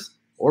hodlers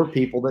or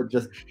people that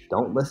just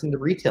don't listen to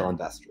retail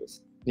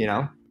investors, you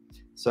know?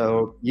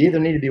 So you either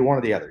need to be one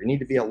or the other. You need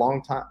to be a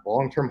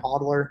long-term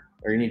hodler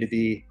or you need to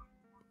be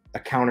a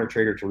counter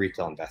trader to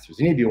retail investors.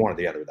 You need to be one or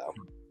the other though.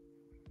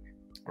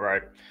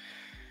 Right.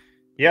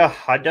 Yeah,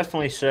 I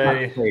definitely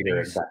say trader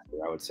investor,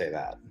 I would say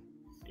that.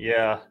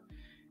 Yeah.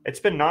 It's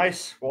been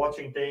nice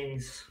watching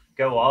things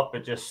go up.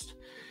 It just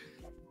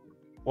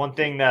one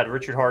thing that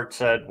Richard Hart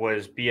said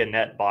was be a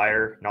net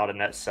buyer, not a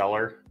net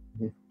seller.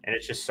 Mm-hmm. And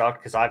it just sucked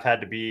because I've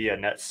had to be a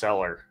net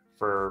seller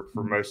for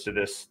most of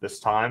this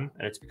time,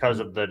 and it's because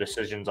of the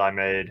decisions I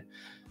made.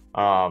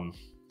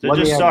 Let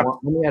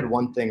me add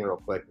one thing real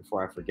quick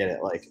before I forget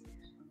it. Like,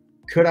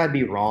 could I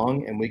be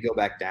wrong and we go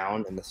back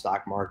down in the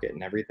stock market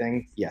and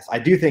everything? Yes, I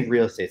do think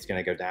real estate's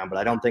going to go down, but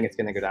I don't think it's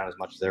going to go down as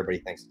much as everybody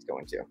thinks it's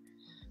going to.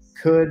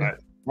 Could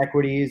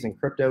equities and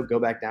crypto go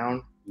back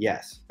down?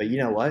 Yes, but you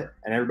know what?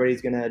 And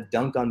everybody's going to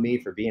dunk on me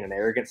for being an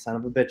arrogant son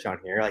of a bitch on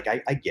here. Like,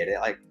 I get it.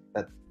 Like,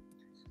 that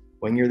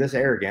when you're this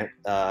arrogant,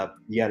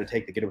 you got to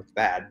take the good with the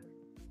bad.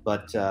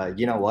 But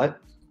you know what?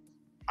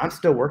 I'm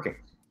still working.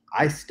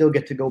 I still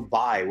get to go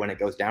buy when it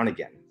goes down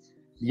again.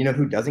 You know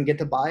who doesn't get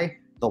to buy?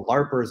 The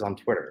LARPers on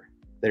Twitter.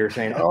 They were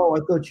saying, oh, I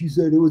thought you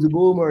said it was a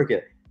bull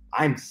market.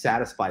 I'm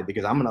satisfied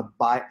because I'm going to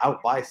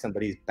outbuy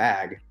somebody's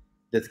bag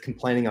that's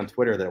complaining on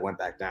Twitter that it went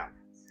back down.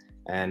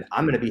 And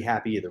I'm going to be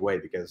happy either way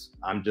because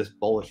I'm just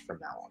bullish from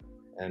now on.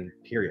 And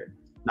period.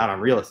 Not on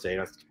real estate.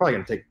 It's probably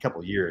going to take a couple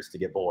of years to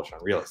get bullish on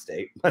real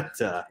estate. But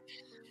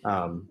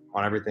on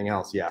everything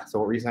else, yeah. So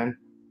what were you saying?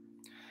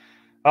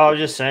 I was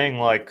just saying,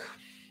 like,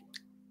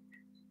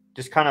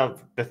 just kind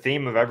of the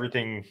theme of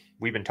everything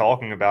we've been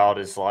talking about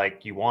is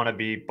like you want to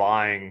be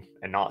buying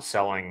and not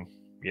selling,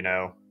 you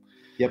know?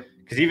 Yep.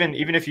 Because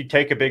even if you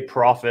take a big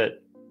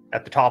profit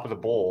at the top of the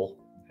bull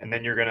and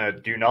then you're going to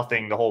do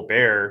nothing the whole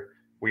bear,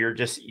 where you're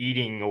just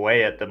eating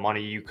away at the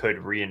money you could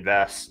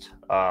reinvest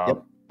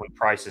when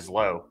price is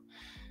low.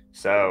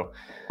 So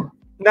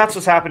that's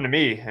what's happened to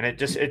me. And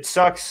it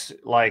sucks.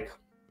 Like,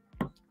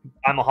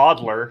 I'm a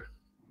hodler,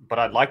 but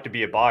I'd like to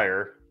be a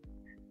buyer.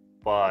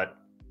 but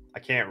I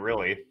can't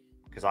really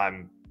because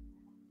I'm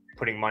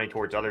putting money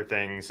towards other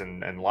things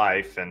and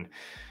life, and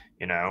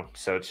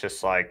so it's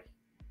just like,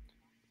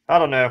 I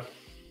don't know.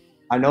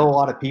 I know a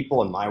lot of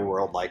people in my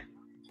world, like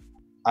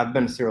I've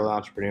been a serial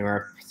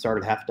entrepreneur,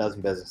 started half a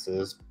dozen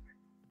businesses.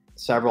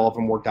 Several of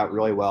them worked out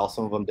really well.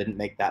 Some of them didn't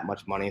make that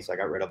much money, so I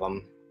got rid of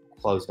them,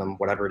 closed them,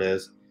 whatever it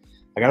is.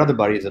 I got other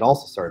buddies that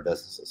also started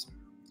businesses.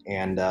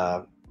 And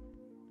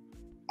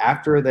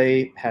after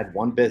they had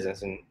one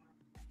business, and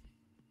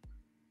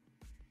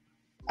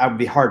I would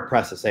be hard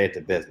pressed to say it's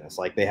a business,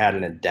 like they had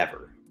an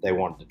endeavor they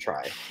wanted to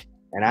try.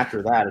 And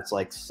after that, it's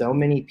like so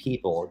many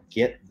people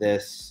get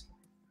this,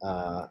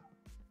 I'm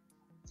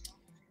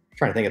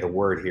trying to think of the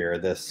word here,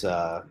 this,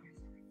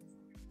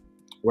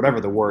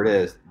 whatever the word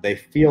is, they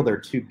feel they're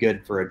too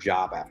good for a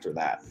job after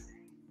that.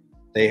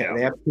 They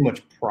have too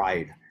much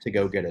pride to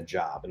go get a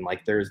job. And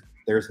like, there's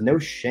no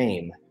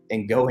shame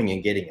in going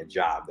and getting a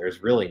job.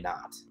 There's really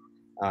not.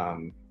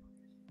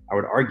 I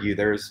would argue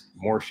there's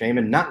more shame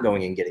in not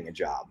going and getting a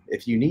job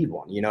if you need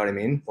one. You know what I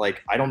mean?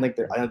 Like, I don't think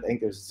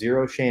there's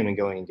zero shame in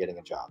going and getting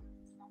a job,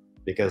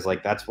 because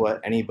like that's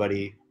what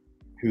anybody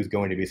who's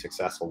going to be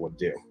successful would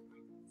do.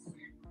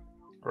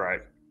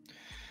 Right.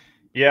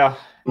 Yeah.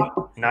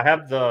 And I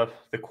have the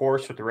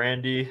course with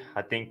Randy.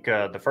 I think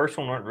the first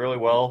one went really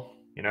well.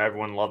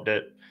 Everyone loved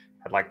it.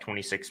 Had like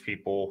 26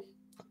 people.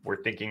 We're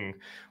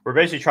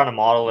basically trying to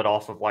model it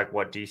off of like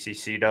what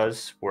DCC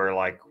does, where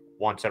like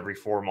once every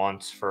 4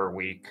 months for a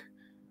week,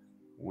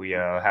 we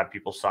have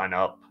people sign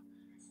up.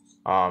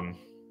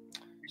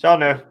 So I don't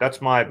know,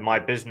 that's my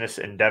business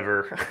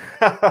endeavor.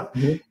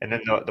 And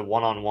then the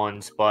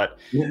one-on-ones, but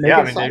make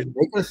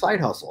it a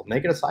side hustle.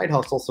 Make it a side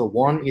hustle. So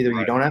one, either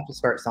you don't have to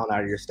start selling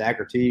out of your stack,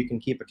 or two, you can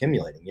keep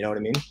accumulating. You know what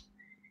I mean?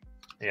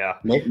 Yeah.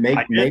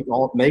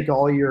 Make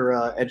all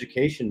your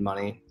education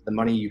money, the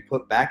money you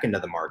put back into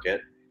the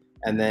market,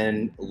 and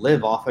then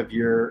live off of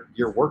your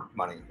work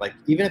money. Like,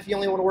 even if you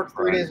only want to work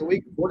 3 days a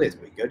week, 4 days a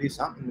week, go do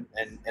something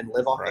and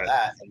live off of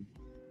that. And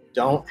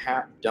don't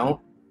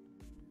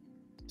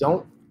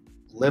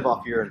live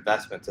off your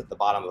investments at the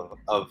bottom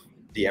of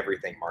the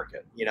everything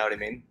market. You know what I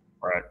mean?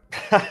 Right.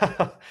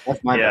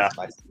 That's my best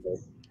advice today.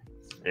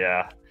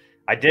 Yeah.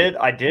 I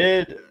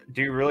did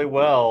do really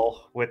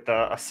well with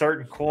a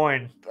certain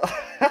coin.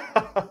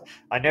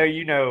 I know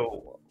you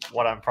know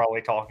what I'm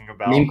probably talking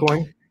about. Meme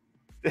coin?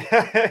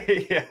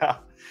 Yeah.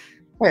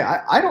 Hey,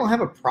 I don't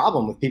have a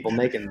problem with people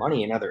making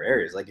money in other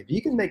areas. Like, if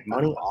you can make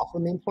money off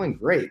of meme coin,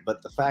 great.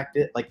 But the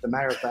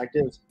matter of fact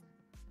is,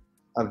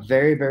 a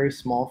very, very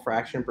small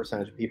fraction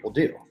percentage of people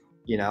do,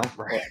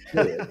 Right.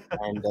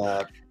 And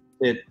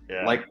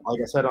like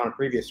I said on a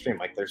previous stream,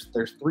 like there's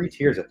 3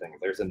 tiers of things.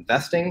 There's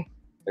investing,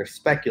 there's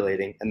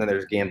speculating, and then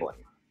there's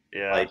gambling.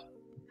 Yeah. Like,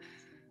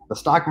 the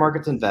stock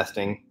market's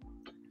investing,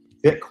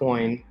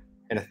 Bitcoin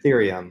and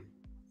Ethereum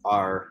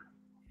are,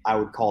 I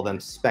would call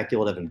them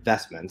speculative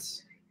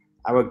investments.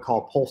 I would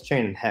call Pulse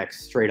Chain and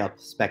Hex straight up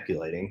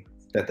speculating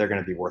that they're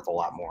going to be worth a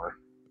lot more.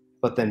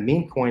 But then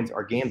meme coins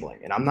are gambling,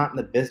 and I'm not in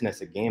the business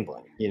of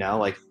gambling.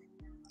 Like,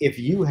 if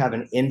you have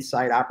an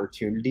inside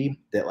opportunity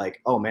that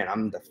like, oh man,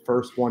 I'm the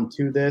first one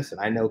to this, and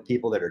I know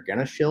people that are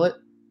gonna shill it.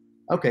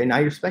 Okay, now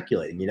you're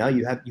speculating. You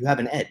have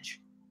an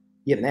edge.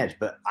 You have an edge.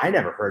 But I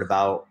never heard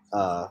about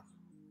the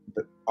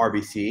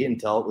RBC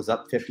until it was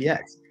up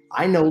 50x.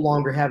 I no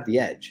longer have the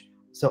edge,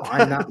 so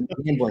I'm not in the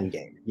gambling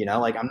game.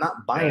 Like, I'm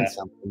not buying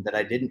something that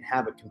I didn't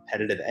have a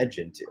competitive edge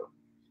into.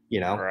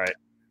 Right.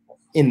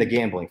 In the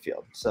gambling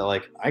field. So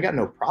like, I got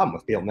no problem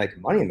with people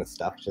making money in this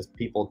stuff. It's just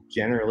people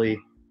generally,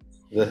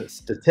 the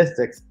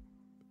statistics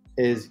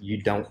is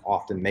you don't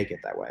often make it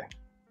that way.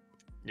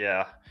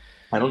 Yeah.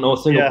 I don't know a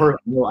single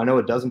person. I know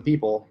a dozen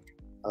people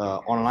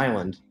on an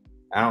island.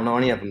 I don't know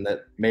any of them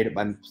that made it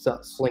by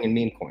slinging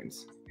meme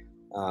coins.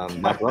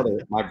 My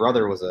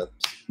brother was a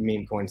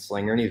meme coin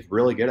slinger, and he's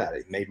really good at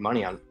it. He made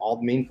money on all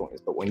the meme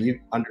coins. But when you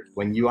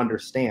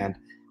understand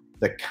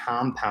the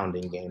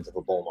compounding gains of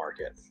a bull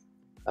market,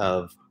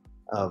 of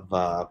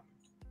the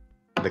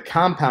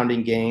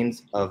compounding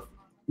gains of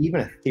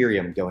even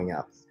Ethereum going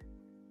up,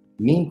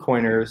 meme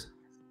coiners.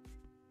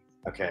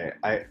 Okay,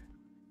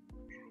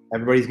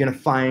 everybody's gonna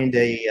find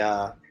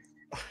a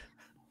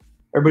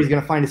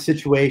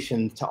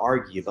situation to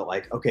argue that,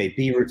 like, okay,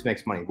 B-Roots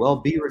makes money. Well,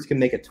 B-Roots can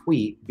make a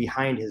tweet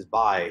behind his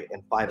buy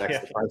and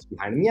 5x the price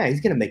behind him. Yeah, he's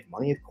gonna make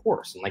money, of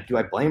course. And like, do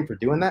I blame him for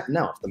doing that?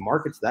 No. If the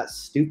market's that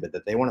stupid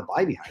that they want to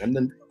buy behind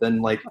him,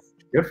 then like,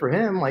 good for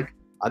him. Like,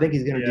 I think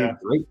he's going to do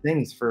great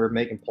things for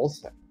making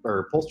Pulse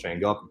Chain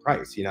go up in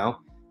price,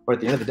 But at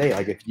the end of the day,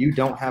 like, if you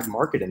don't have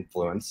market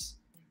influence,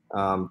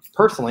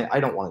 personally, I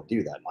don't want to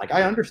do that. Like,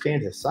 I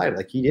understand his side.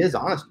 Like, he is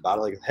honest about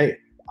it. Like, hey,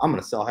 I'm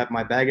going to sell half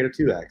my bag at a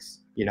 2x,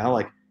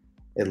 like,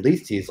 at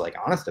least he's like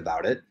honest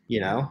about it,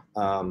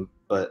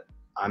 but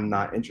I'm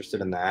not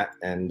interested in that.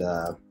 And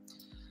at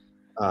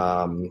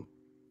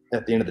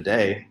the end of the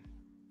day,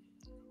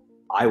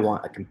 I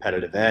want a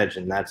competitive edge,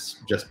 and that's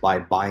just by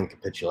buying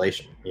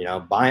capitulation,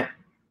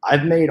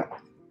 I've made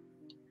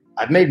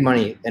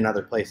money in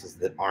other places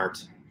that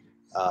aren't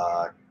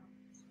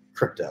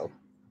crypto.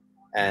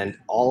 And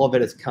all of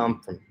it has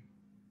come from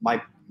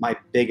my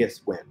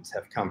biggest wins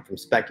have come from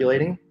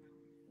speculating,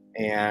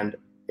 and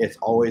it's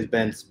always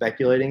been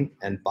speculating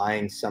and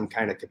buying some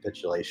kind of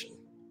capitulation.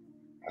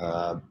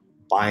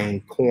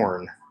 Buying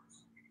corn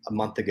a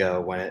month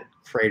ago when it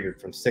cratered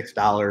from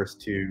 $6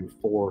 to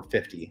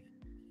 $4.50.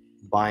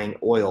 Buying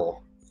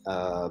oil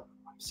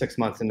 6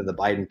 months into the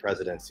Biden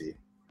presidency.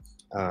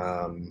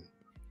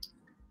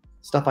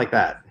 Stuff like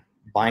that.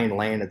 Buying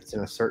land that's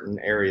in a certain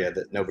area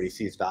that nobody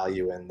sees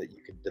value in, that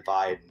you could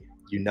divide.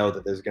 You know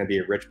that there's going to be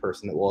a rich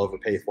person that will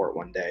overpay for it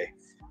one day.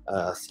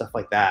 Stuff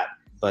like that.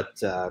 But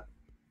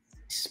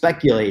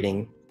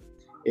speculating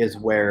is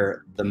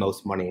where the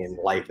most money in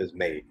life is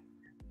made.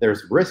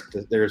 There's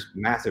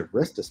massive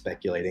risk to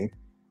speculating,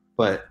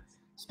 but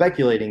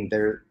speculating,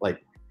 they're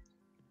like,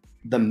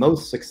 the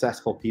most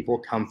successful people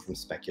come from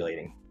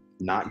speculating,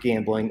 not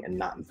gambling and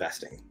not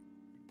investing.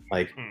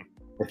 Like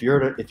if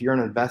you're an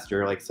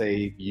investor, like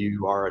say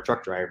you are a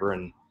truck driver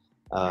and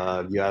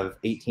you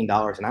have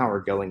 $18 an hour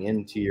going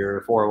into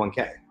your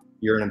 401k,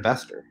 you're an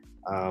investor.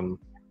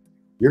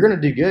 You're going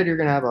to do good. You're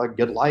going to have a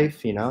good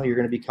life. You know, you're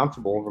going to be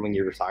comfortable when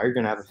you retire. You're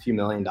going to have a few $1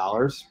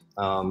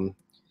 million.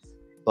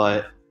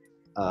 But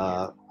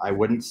I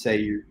wouldn't say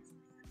you're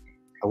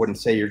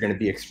going to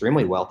be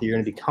extremely wealthy. You're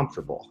going to be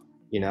comfortable.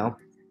 You know,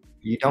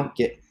 you don't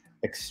get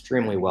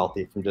extremely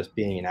wealthy from just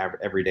being an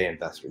everyday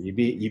investor.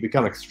 You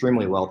become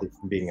extremely wealthy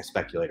from being a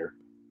speculator.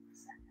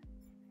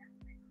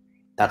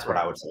 That's what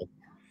I would say.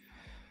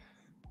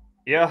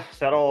 Yeah,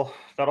 that all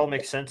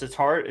makes sense. It's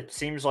hard. It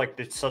seems like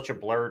it's such a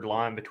blurred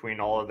line between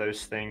all of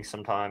those things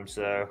sometimes.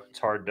 It's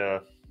hard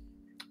to,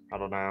 I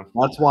don't know.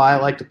 That's why I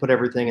like to put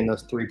everything in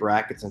those 3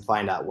 brackets and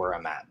find out where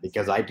I'm at,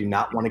 because I do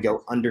not want to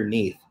go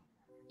underneath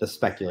the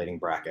speculating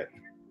bracket.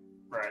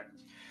 Right.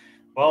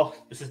 Well,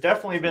 this has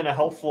definitely been a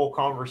helpful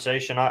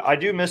conversation. I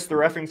do miss the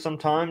reffing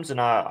sometimes,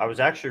 and I was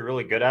actually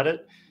really good at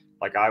it.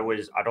 Like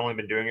I'd only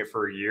been doing it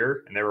for a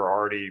year, and they were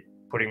already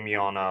putting me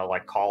on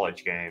like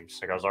college games.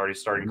 Like I was already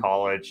starting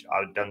college.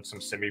 I'd done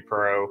some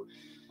semi-pro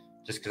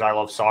just because I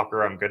love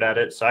soccer. I'm good at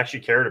it. So I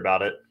actually cared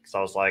about it because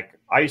I was like,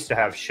 I used to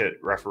have shit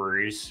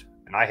referees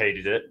and I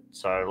hated it.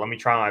 So let me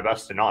try my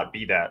best to not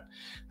be that.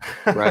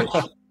 Right.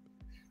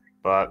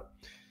 But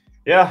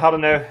yeah, I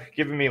don't know.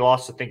 Giving me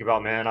lots to think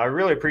about, man. I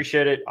really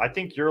appreciate it. I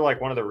think you're like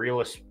one of the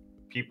realest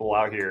people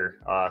out here.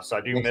 So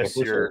I do miss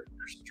your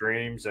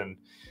streams, and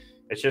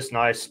it's just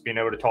nice being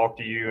able to talk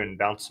to you and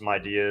bounce some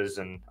ideas.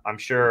 And I'm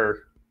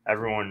sure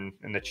everyone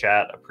in the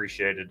chat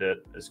appreciated it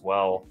as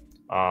well.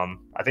 I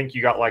think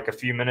you got like a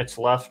few minutes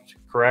left,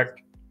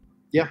 correct?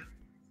 Yeah.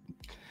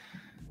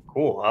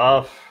 Cool.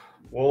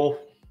 Well,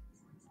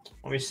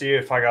 let me see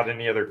if I got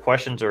any other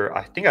questions, or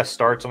I think I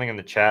started something in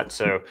the chat.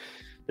 So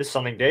this is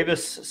something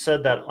Davis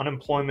said, that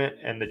unemployment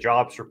and the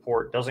jobs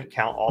report doesn't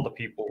count all the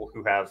people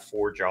who have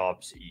 4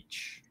 jobs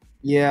each.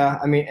 Yeah,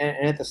 I mean,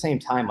 and at the same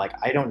time, like,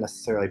 I don't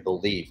necessarily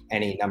believe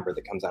any number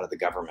that comes out of the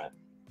government,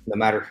 no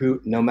matter who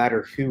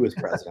is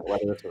president,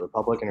 whether it's a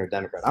Republican or a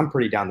Democrat. I'm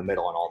pretty down the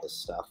middle on all this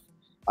stuff.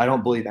 I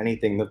don't believe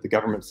anything that the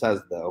government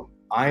says, though.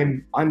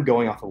 I'm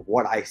going off of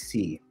what I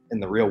see in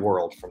the real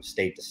world from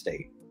state to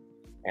state.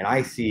 And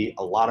I see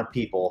a lot of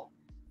people,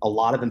 a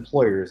lot of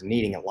employers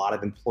needing a lot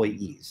of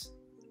employees.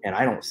 And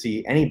I don't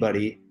see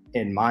anybody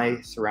in my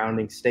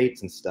surrounding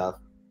states and stuff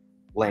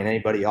laying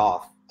anybody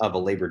off of a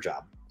labor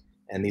job.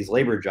 And these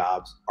labor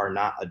jobs are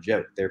not a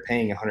joke. They're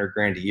paying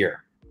 $100,000 a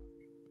year.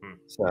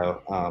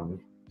 So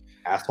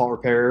asphalt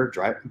repairer,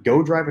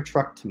 go drive a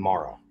truck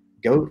tomorrow.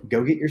 Go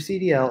get your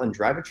CDL and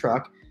drive a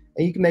truck,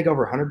 and you can make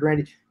over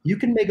 $100,000. You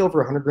can make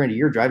over $100,000 a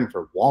year driving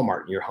for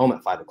Walmart, and you're home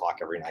at 5 o'clock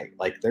every night.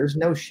 Like, there's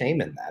no shame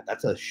in that.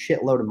 That's a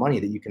shitload of money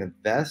that you can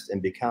invest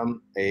and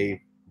become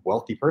a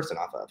wealthy person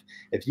off of.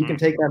 If you can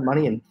take that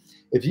money, and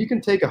if you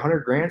can take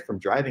 $100,000 from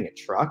driving a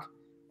truck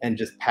and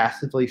just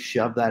passively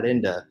shove that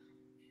into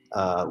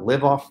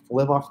live off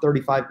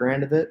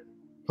 $35,000 of it,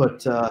 put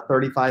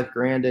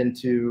 $35,000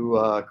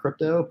 into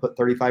crypto, put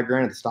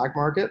 $35,000 in the stock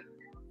market,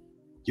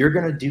 you're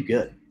gonna do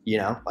good. You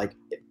know, like,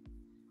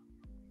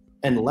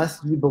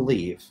 unless you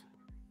believe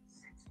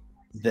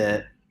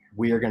that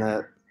we are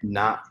gonna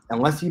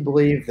unless you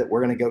believe that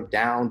we're gonna go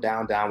down,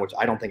 which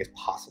I don't think is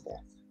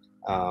possible,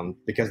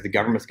 because the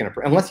government's gonna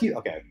unless you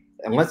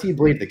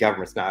believe the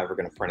government's not ever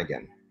gonna print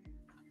again.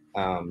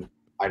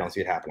 I don't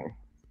see it happening.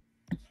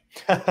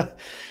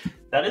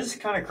 That is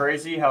kind of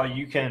crazy how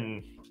you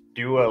can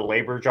do a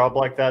labor job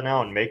like that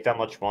now and make that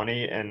much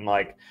money. And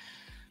like,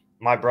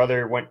 my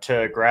brother went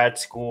to grad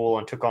school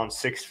and took on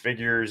 6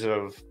 figures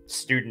of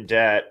student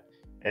debt,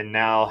 and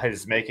now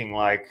he's making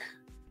like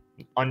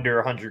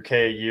under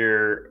 $100K a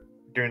year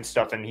doing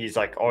stuff. And he's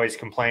like always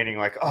complaining,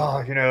 like,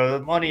 oh, you know,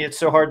 the money, it's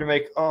so hard to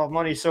make. Oh,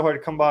 money's so hard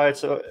to come by.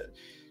 So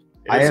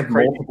I have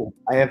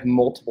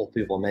multiple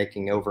people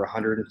making over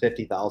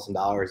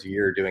 $150,000 a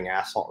year doing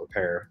asphalt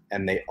repair,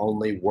 and they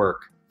only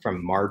work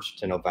from March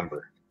to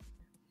November.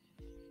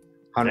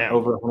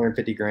 Over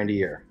 $150,000 a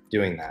year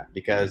doing that,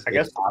 because I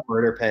guess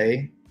operator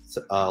pay.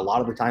 A lot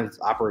of the times it's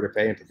operator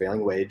pay and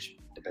prevailing wage,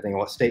 depending on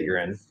what state you're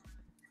in.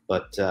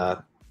 But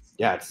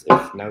yeah, it's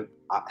no.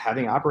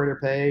 having operator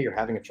pay, you're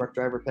having a truck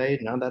driver pay.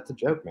 None of that's a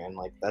joke, man.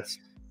 Like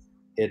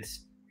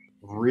it's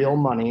real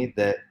money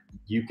that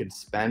you could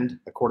spend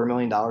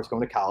 $250,000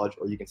 going to college,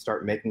 or you can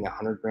start making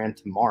 $100,000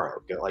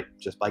 tomorrow, like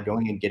just by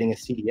going and getting a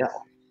CDL.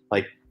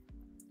 Like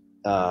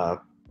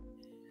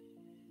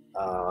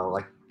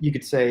you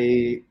could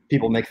say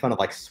people make fun of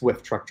like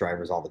Swift truck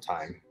drivers all the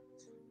time.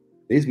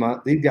 These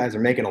guys are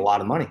making a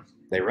lot of money.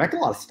 They wreck a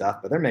lot of stuff,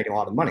 but they're making a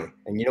lot of money.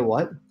 And you know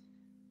what?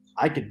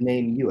 I could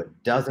name you a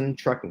dozen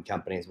trucking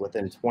companies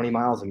within 20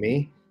 miles of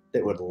me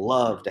that would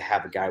love to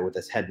have a guy with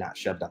his head not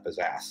shoved up his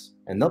ass,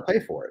 and they'll pay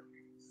for it.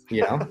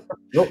 You know,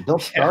 they'll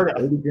start at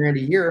 $80,000 a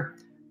year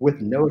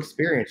with no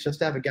experience, just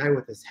to have a guy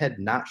with his head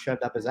not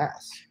shoved up his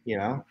ass. You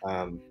know,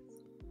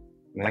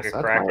 like a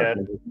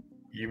crackhead,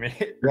 you mean,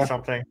 or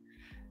something?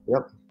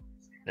 Yep.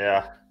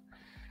 Yeah.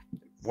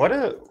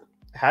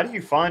 How do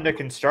you find a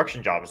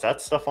construction job? Is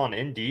that stuff on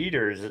Indeed,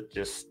 or is it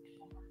just?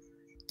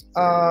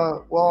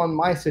 Well, in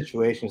my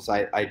situations,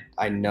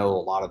 I know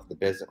a lot of the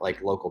business,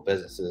 like local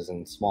businesses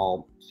and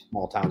small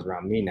towns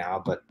around me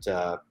now, but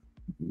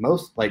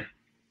most, like,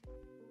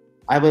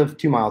 I live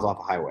 2 miles off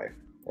a highway.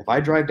 If I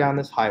drive down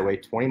this highway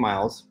 20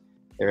 miles,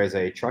 there is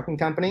a trucking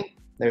company,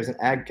 there's an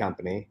ag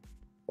company,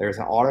 there's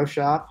an auto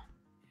shop,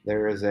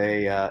 there is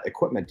a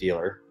equipment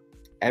dealer.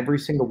 Every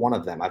single one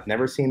of them, I've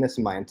never seen this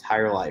in my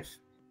entire life.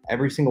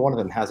 Every single one of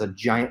them has a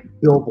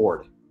giant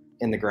billboard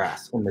in the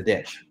grass, in the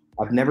ditch.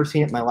 I've never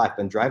seen it in my life.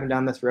 Been driving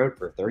down this road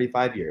for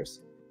 35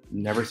 years.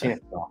 Never seen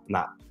it. Well,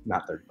 not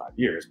 35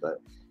 years, but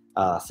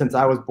since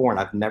I was born,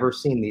 I've never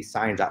seen these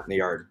signs out in the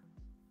yard.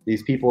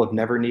 These people have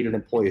never needed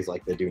employees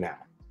like they do now.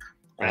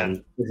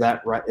 And is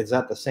that right? Is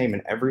that the same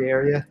in every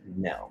area?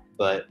 No,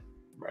 but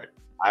right.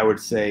 I would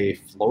say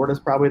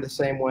Florida's probably the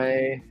same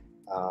way.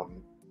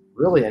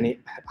 Really,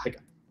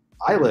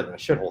 I live in a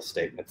shithole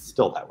state, and it's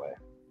still that way.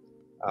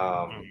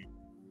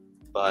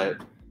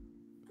 But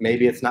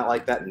maybe it's not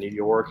like that in New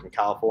York and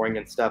California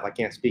and stuff. I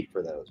can't speak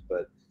for those,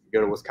 but you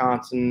go to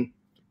Wisconsin,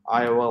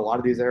 Iowa, a lot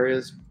of these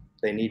areas,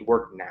 they need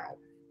work now.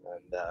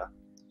 And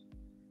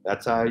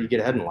that's how you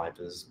get ahead in life,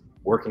 is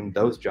working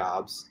those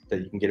jobs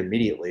that you can get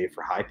immediately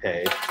for high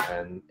pay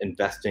and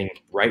investing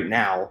right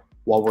now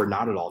while we're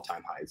not at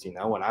all-time highs. You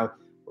know, when I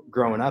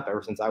growing up,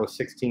 ever since I was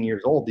 16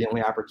 years old, the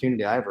only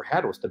opportunity I ever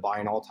had was to buy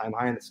an all-time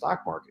high in the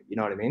stock market. You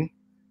know what I mean?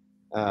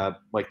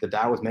 Like the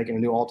Dow was making a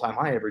new all-time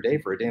high every day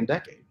for a damn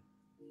decade.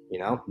 You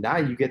know, now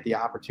you get the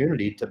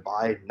opportunity to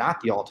buy not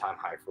the all-time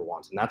high for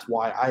once. And that's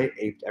why I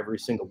aped every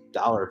single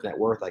dollar of net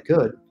worth I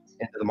could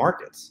into the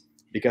markets,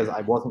 because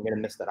I wasn't going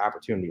to miss that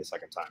opportunity a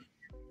second time.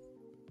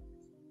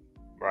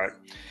 Right.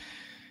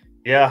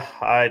 Yeah,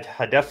 I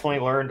definitely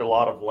learned a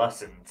lot of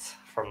lessons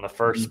from the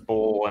first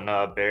bull and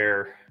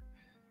bear.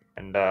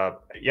 And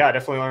yeah, I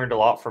definitely learned a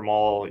lot from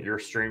all your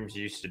streams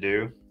you used to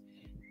do.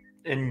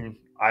 And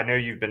I know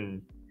you've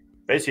been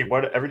basically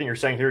everything you're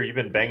saying here, you've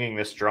been banging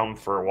this drum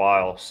for a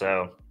while.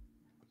 So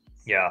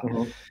yeah,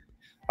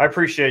 I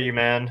appreciate you,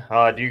 man.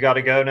 Do you got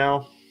to go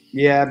now?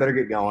 Yeah, I better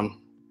get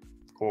going.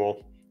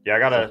 Cool. Yeah, I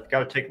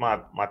gotta take my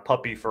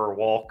puppy for a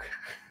walk.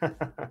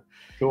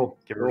 Cool.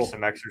 Give her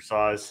some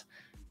exercise.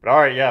 But all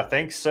right, yeah,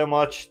 thanks so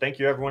much. Thank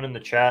you everyone in the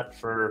chat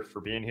for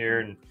being here,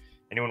 and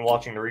anyone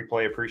watching the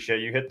replay,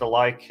 appreciate you. Hit the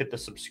like, hit the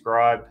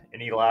subscribe.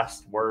 Any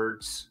last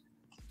words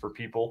for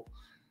people?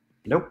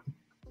 Nope.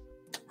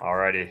 All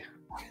righty.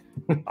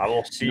 I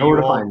will see Nowhere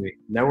you to all. find me.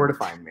 Nowhere to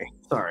find me.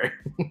 Sorry.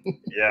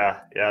 Yeah,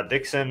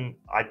 Dixon.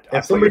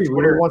 If somebody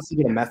really wants to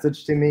get a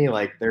message to me,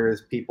 like there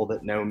is people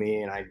that know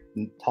me, and I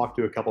talked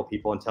to a couple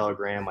people on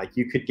Telegram. Like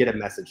you could get a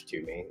message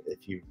to me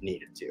if you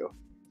needed to,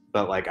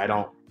 but like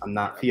I'm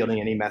not fielding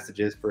any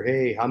messages for,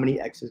 hey, how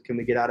many X's can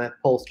we get out of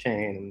Pulse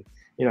Chain? And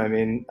you know what I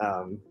mean?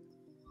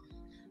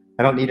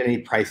 I don't need any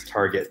price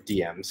target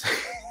DMs.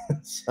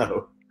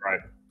 So right.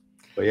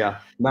 But yeah,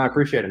 no, I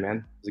appreciate it, man.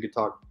 It was a good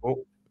talk.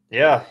 Cool.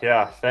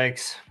 Yeah,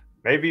 thanks.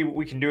 Maybe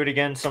we can do it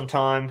again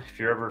sometime if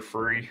you're ever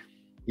free.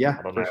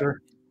 Yeah, for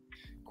sure.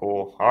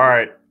 Cool. All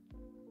right.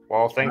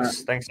 Well,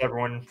 thanks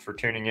everyone for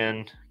tuning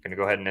in. Going to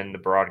go ahead and end the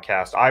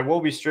broadcast. I will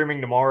be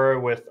streaming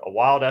tomorrow with a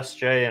Wild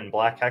SJ and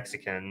Black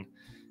Hexagon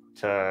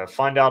to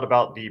find out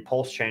about the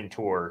Pulse Chain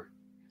tour,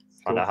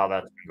 find out how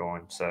that's been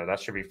going. So that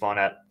should be fun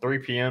at 3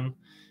 p.m.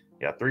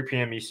 Yeah, 3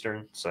 p.m.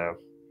 Eastern. So,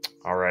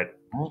 all right.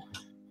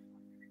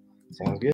 Sounds good.